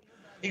stuff, but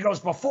he goes,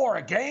 before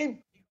a game?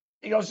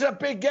 He goes, it's a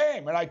big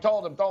game. And I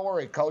told him, don't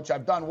worry, coach,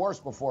 I've done worse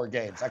before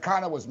games. I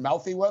kind of was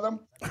mouthy with him.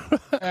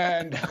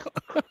 And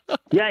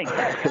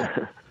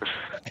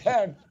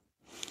and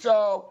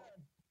so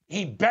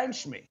he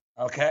benched me,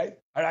 okay?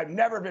 And I've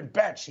never been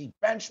benched. He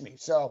benched me.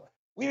 So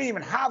we didn't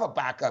even have a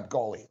backup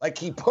goalie. Like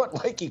he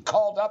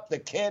called up the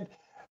kid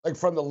like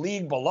from the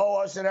league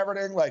below us and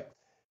everything. Like,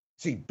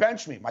 so he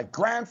benched me. My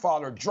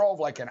grandfather drove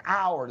like an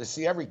hour to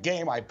see every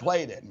game I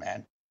played in,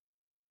 man.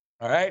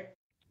 All right?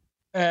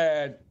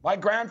 And my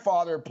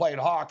grandfather played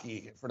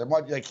hockey for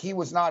the he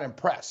was not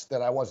impressed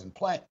that I wasn't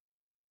playing.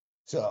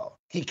 So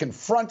he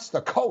confronts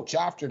the coach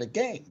after the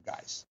game,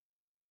 guys.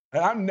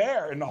 And I'm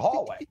there in the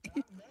hallway.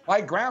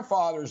 My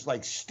grandfather's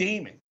like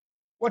steaming.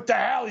 What the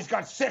hell? He's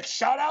got 6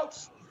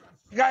 shutouts?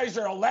 You guys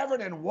are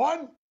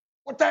 11-1?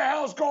 What the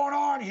hell's going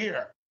on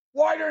here?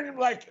 Why don't you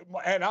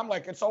and I'm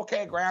like, it's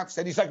okay, Gramps.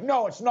 And he's like,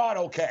 no, it's not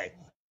okay.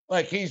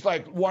 Like, he's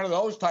like one of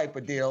those type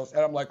of deals.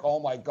 And I'm like, oh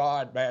my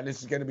God, man, this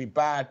is going to be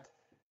bad.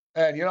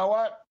 And you know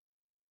what?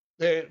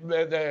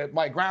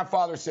 My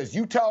grandfather says,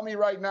 you tell me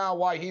right now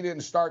why he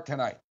didn't start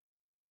tonight.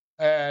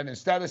 And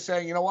instead of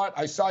saying, you know what,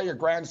 I saw your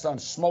grandson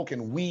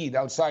smoking weed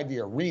outside the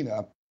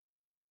arena,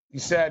 he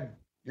said,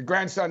 your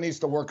grandson needs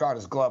to work on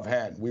his glove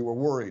hand. We were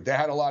worried. They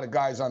had a lot of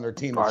guys on their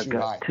team that shoot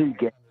high.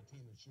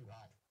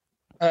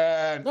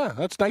 And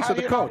that's nice of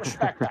the coach.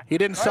 He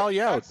didn't sell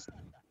you out.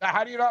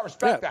 How do you not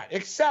respect that?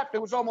 Except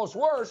it was almost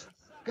worse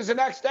because the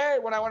next day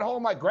when I went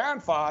home, my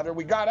grandfather,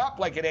 we got up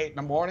like at 8 in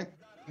the morning.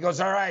 He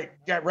goes, all right,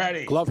 get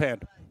ready. Glove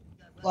hand.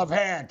 Glove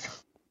hand.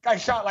 Guy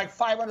shot like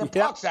 500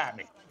 bucks at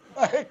me.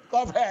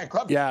 Glove hand.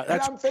 Yeah,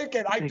 and I'm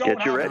thinking, I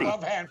don't have a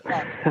glove hand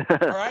problem.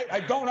 All right? I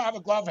don't have a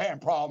glove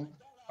hand problem.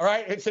 All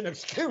right? It's an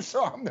excuse,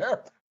 so I'm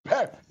there.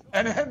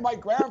 And then my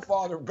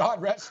grandfather,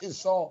 God rest his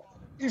soul,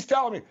 he's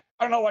telling me,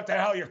 I don't know what the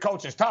hell your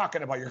coach is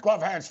talking about. Your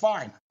glove hand's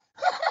fine.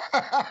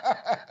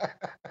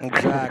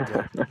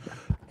 Exactly.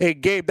 Hey,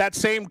 Gabe, that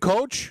same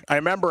coach, I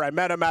remember I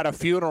met him at a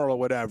funeral or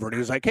whatever, and he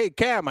was like, hey,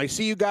 Cam, I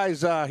see you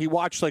guys, he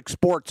watched, like,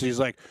 sports. He's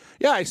like,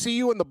 yeah, I see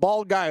you and the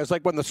bald guy. It was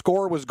like when the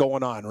score was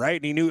going on, right?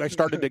 And he knew I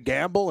started to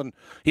gamble, and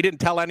he didn't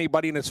tell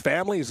anybody in his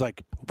family. He's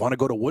like, want to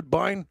go to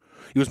Woodbine?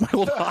 He was my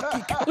old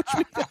hockey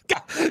coach.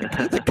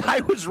 The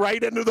guy was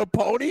right into the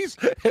ponies.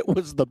 It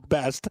was the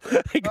best.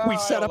 We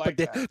set up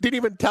didn't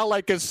even tell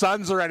like his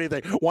sons or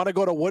anything. Want to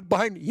go to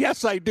Woodbine?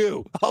 Yes, I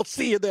do. I'll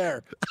see you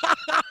there.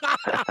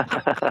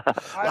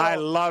 I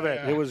love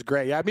it. It was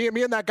great. Yeah, me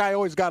and that guy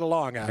always got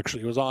along,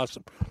 actually. It was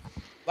awesome.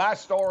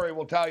 Last story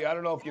we'll tell you. I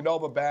don't know if you know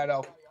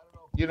Babano.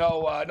 You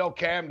know, I know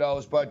Cam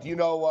knows, but you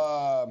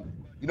know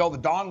the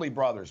Donnelly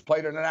brothers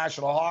played in the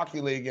National Hockey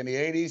League in the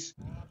 80s.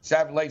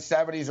 Late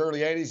 70s, early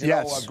 80s. You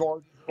yes. know,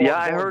 Gord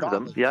I heard of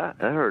them. Yeah,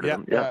 I heard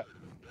of them.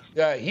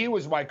 Yeah, he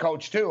was my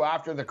coach too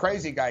after the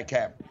crazy guy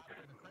came.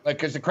 Like,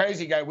 because the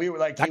crazy guy, we were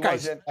like, he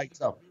wasn't like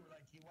so.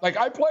 Like,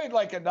 I played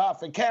like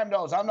enough, and Cam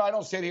knows. I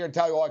don't sit here and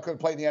tell you, I couldn't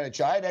play in the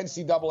NHL. I had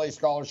NCAA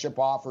scholarship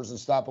offers and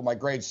stuff, but my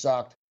grades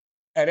sucked.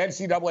 And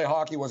NCAA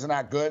hockey wasn't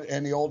that good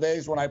in the old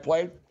days when I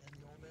played.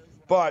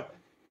 But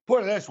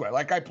put it this way,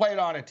 like I played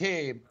on a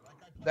team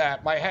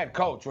that my head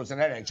coach was an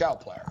NHL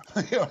player.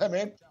 You know what I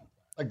mean?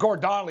 Like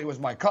Gord Donnelly was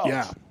my coach.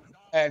 Yeah.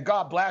 And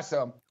God bless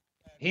him.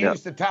 He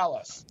used to tell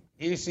us.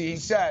 He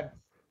said,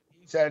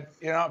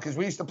 you know, because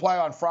we used to play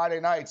on Friday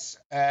nights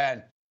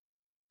and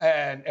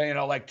you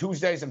know, like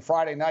Tuesdays and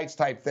Friday nights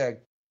type thing.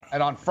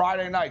 And on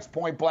Friday nights,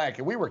 point blank,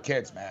 and we were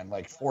kids, man,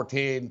 like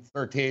 14,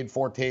 13,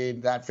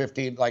 14, that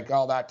 15, like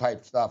all that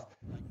type of stuff.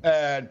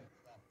 And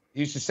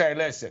he used to say,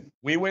 listen,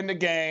 we win the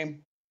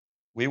game,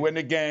 we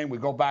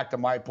go back to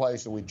my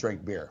place and we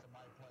drink beer.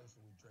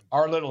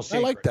 Our little secret.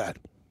 I like that.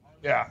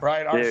 Yeah,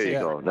 right. There you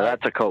go. Now,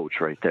 that's a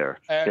coach right there.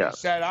 And he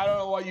said, I don't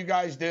know what you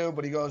guys do,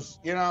 but he goes,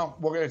 you know,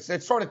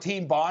 it's sort of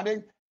team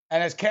bonding.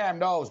 And as Cam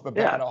knows, but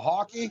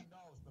hockey,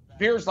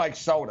 beer's like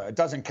soda. It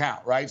doesn't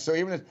count, right? So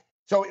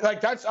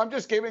I'm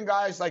just giving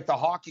guys like the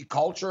hockey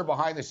culture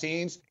behind the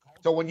scenes.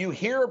 So when you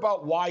hear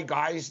about why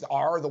guys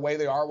are the way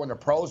they are when they're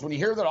pros, when you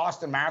hear that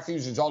Austin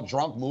Matthews is all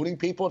drunk mooning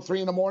people at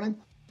 3 a.m,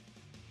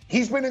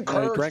 he's been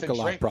encouraged to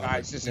drink,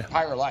 guys, his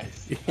entire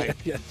life.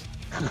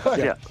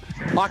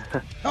 Like,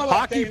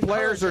 Hockey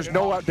players, there's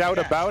no doubt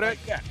about it.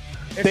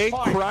 They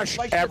crush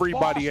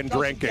everybody in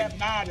drinking. Get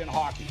mad in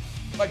hockey.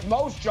 Like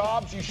most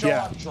jobs, you show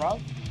up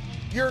drunk.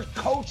 Your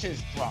coach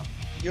is drunk.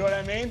 You know what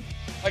I mean?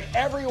 Like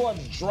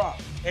everyone's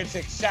drunk. It's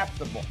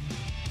acceptable.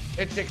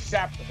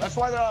 That's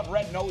why they don't have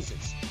red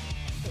noses.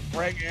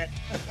 Bring it.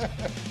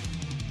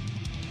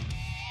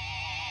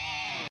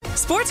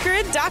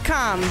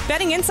 SportsGrid.com.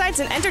 Betting insights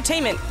and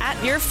entertainment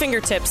at your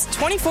fingertips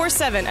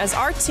 24/7 as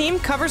our team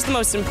covers the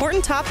most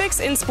important topics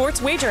in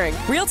sports wagering.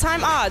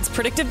 Real-time odds,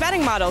 predictive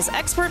betting models,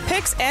 expert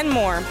picks, and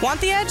more.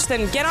 Want the edge?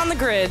 Then get on the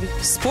grid.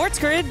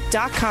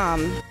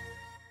 SportsGrid.com.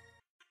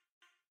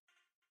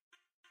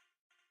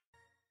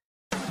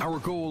 Our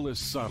goal is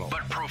subtle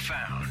but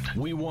profound.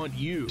 We want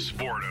you,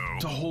 Sporto,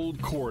 to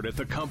hold court at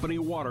the company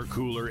water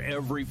cooler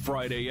every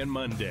Friday and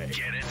Monday.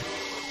 Get it?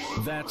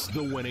 That's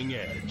the winning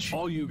edge.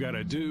 All you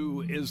gotta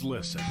do is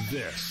listen.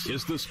 This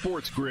is the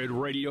Sports Grid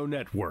Radio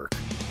Network.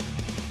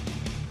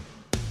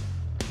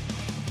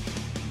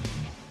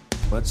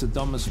 What's the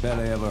dumbest bet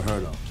I ever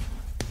heard of?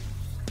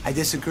 I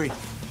disagree.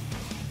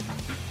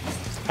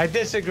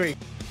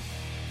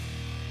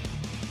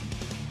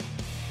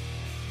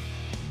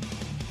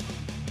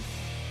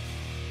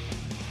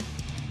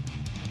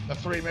 The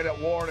 3-minute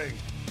warning.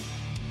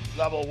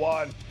 Level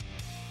 1.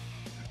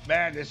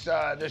 Man, this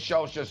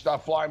show's just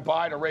flying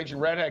by. The Raging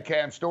Redhead,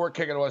 Cam Stewart,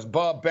 kicking to us.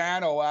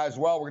 Babano as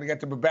well. We're going to get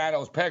to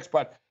Babano's picks,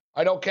 but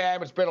I know,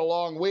 Cam, it's been a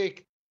long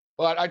week,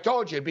 but I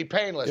told you it'd be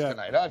painless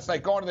tonight. It's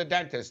like going to the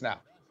dentist now.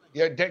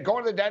 Going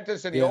to the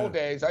dentist in the old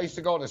days, I used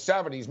to go in the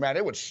 70s, man.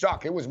 It would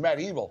suck. It was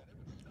medieval,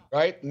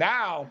 right?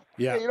 Now,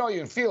 you don't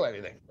even feel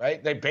anything,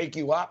 right? They bake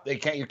you up.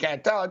 You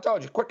can't tell. I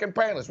told you, quick and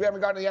painless. We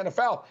haven't gotten to the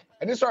NFL.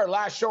 And this is our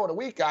last show of the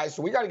week, guys,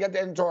 so we got to get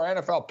into our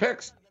NFL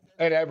picks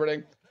and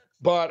everything.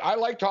 But I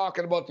like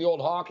talking about the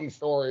old hockey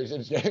stories.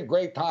 It's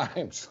great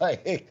times.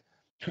 Like,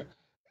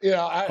 you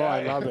know,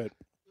 I love it.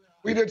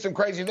 We did some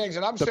crazy things,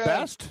 and I'm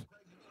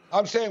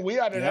saying we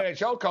had an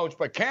NHL coach,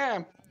 but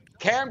Cam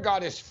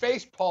got his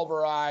face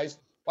pulverized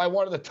by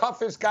one of the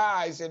toughest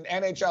guys in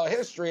NHL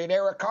history, and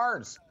Eric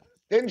Carnes,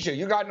 didn't you?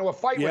 You got into a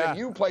fight with him.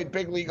 You played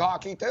big league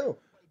hockey too.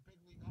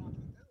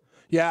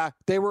 Yeah,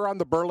 they were on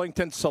the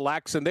Burlington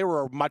Selects, and they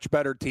were a much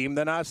better team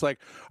than us.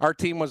 Like, our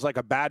team was like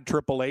a bad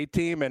AAA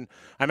team, and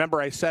I remember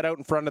I sat out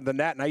in front of the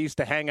net, and I used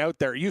to hang out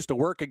there. I used to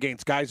work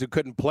against guys who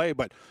couldn't play,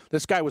 but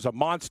this guy was a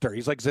monster.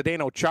 He's like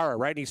Zdeno Chara,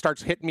 right? And he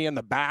starts hitting me in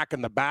the back,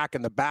 and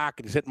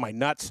he's hitting my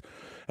nuts.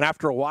 And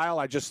after a while,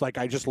 I just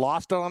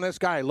lost it on this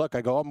guy. Look,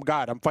 I go, oh, my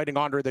God, I'm fighting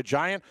Andre the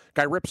Giant.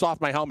 Guy rips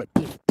off my helmet.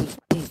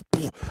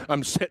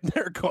 I'm sitting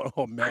there going,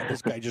 oh, man,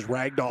 this guy just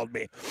ragdolled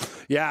me.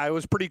 Yeah, it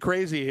was pretty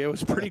crazy. It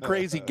was pretty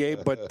crazy, Gabe.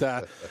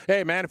 But,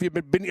 hey, man, if you've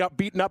been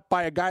beaten up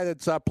by a guy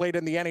that's played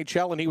in the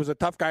NHL and he was a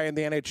tough guy in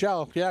the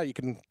NHL, yeah, you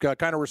can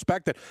kind of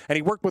respect it. And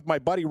he worked with my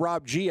buddy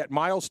Rob G at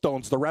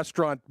Milestones, the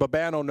restaurant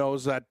Babano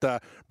knows at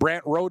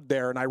Brant Road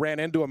there, and I ran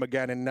into him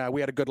again, and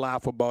we had a good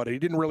laugh about it. He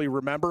didn't really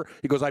remember.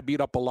 He goes, I beat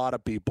up a lot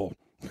of people.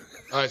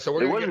 All right,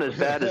 so it wasn't as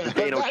bad as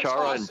Zdeno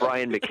Chara and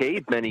Brian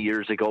McCabe many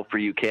years ago for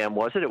you, Cam,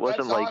 was it? It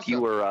wasn't like awesome.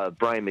 You were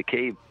Brian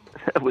McCabe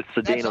with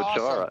Zdeno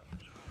Chara.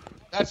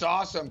 That's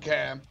awesome,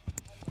 Cam,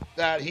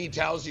 that he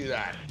tells you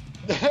that.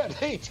 That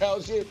he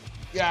tells you,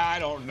 yeah, I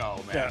don't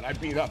know, man. Yeah. I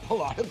beat up a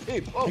lot of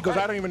people. He goes,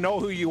 I don't even know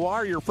who you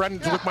are. You're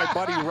friends with my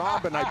buddy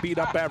Rob, and I beat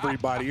up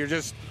everybody. You're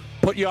just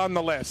put you on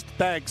the list.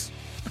 Thanks.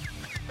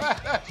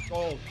 That's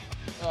cool.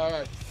 All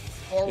right.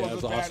 Forward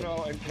with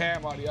Babano and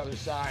Cam on the other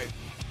side.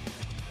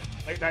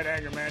 Late Night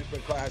Anger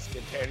Management class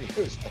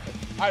continues.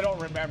 I don't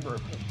remember.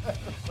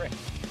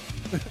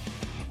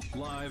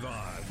 Live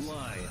odds,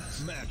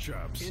 lines,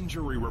 matchups,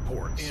 injury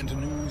reports, and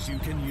news you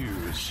can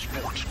use.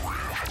 Sports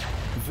Grid.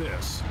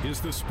 This is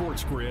the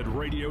Sports Grid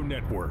Radio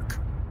Network.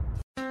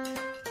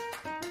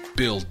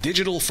 Build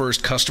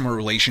digital-first customer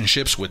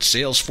relationships with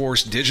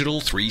Salesforce Digital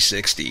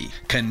 360.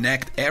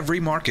 Connect every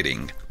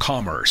marketing,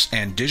 commerce,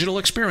 and digital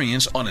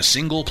experience on a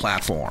single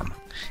platform.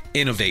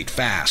 Innovate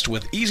fast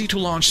with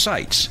easy-to-launch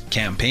sites,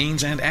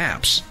 campaigns, and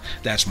apps.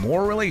 That's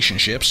more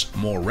relationships,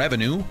 more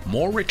revenue,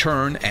 more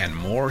return, and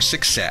more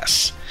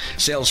success.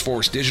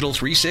 Salesforce Digital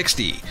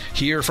 360.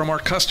 Hear from our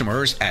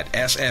customers at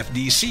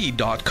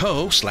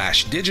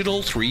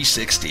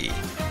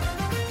sfdc.co/digital360.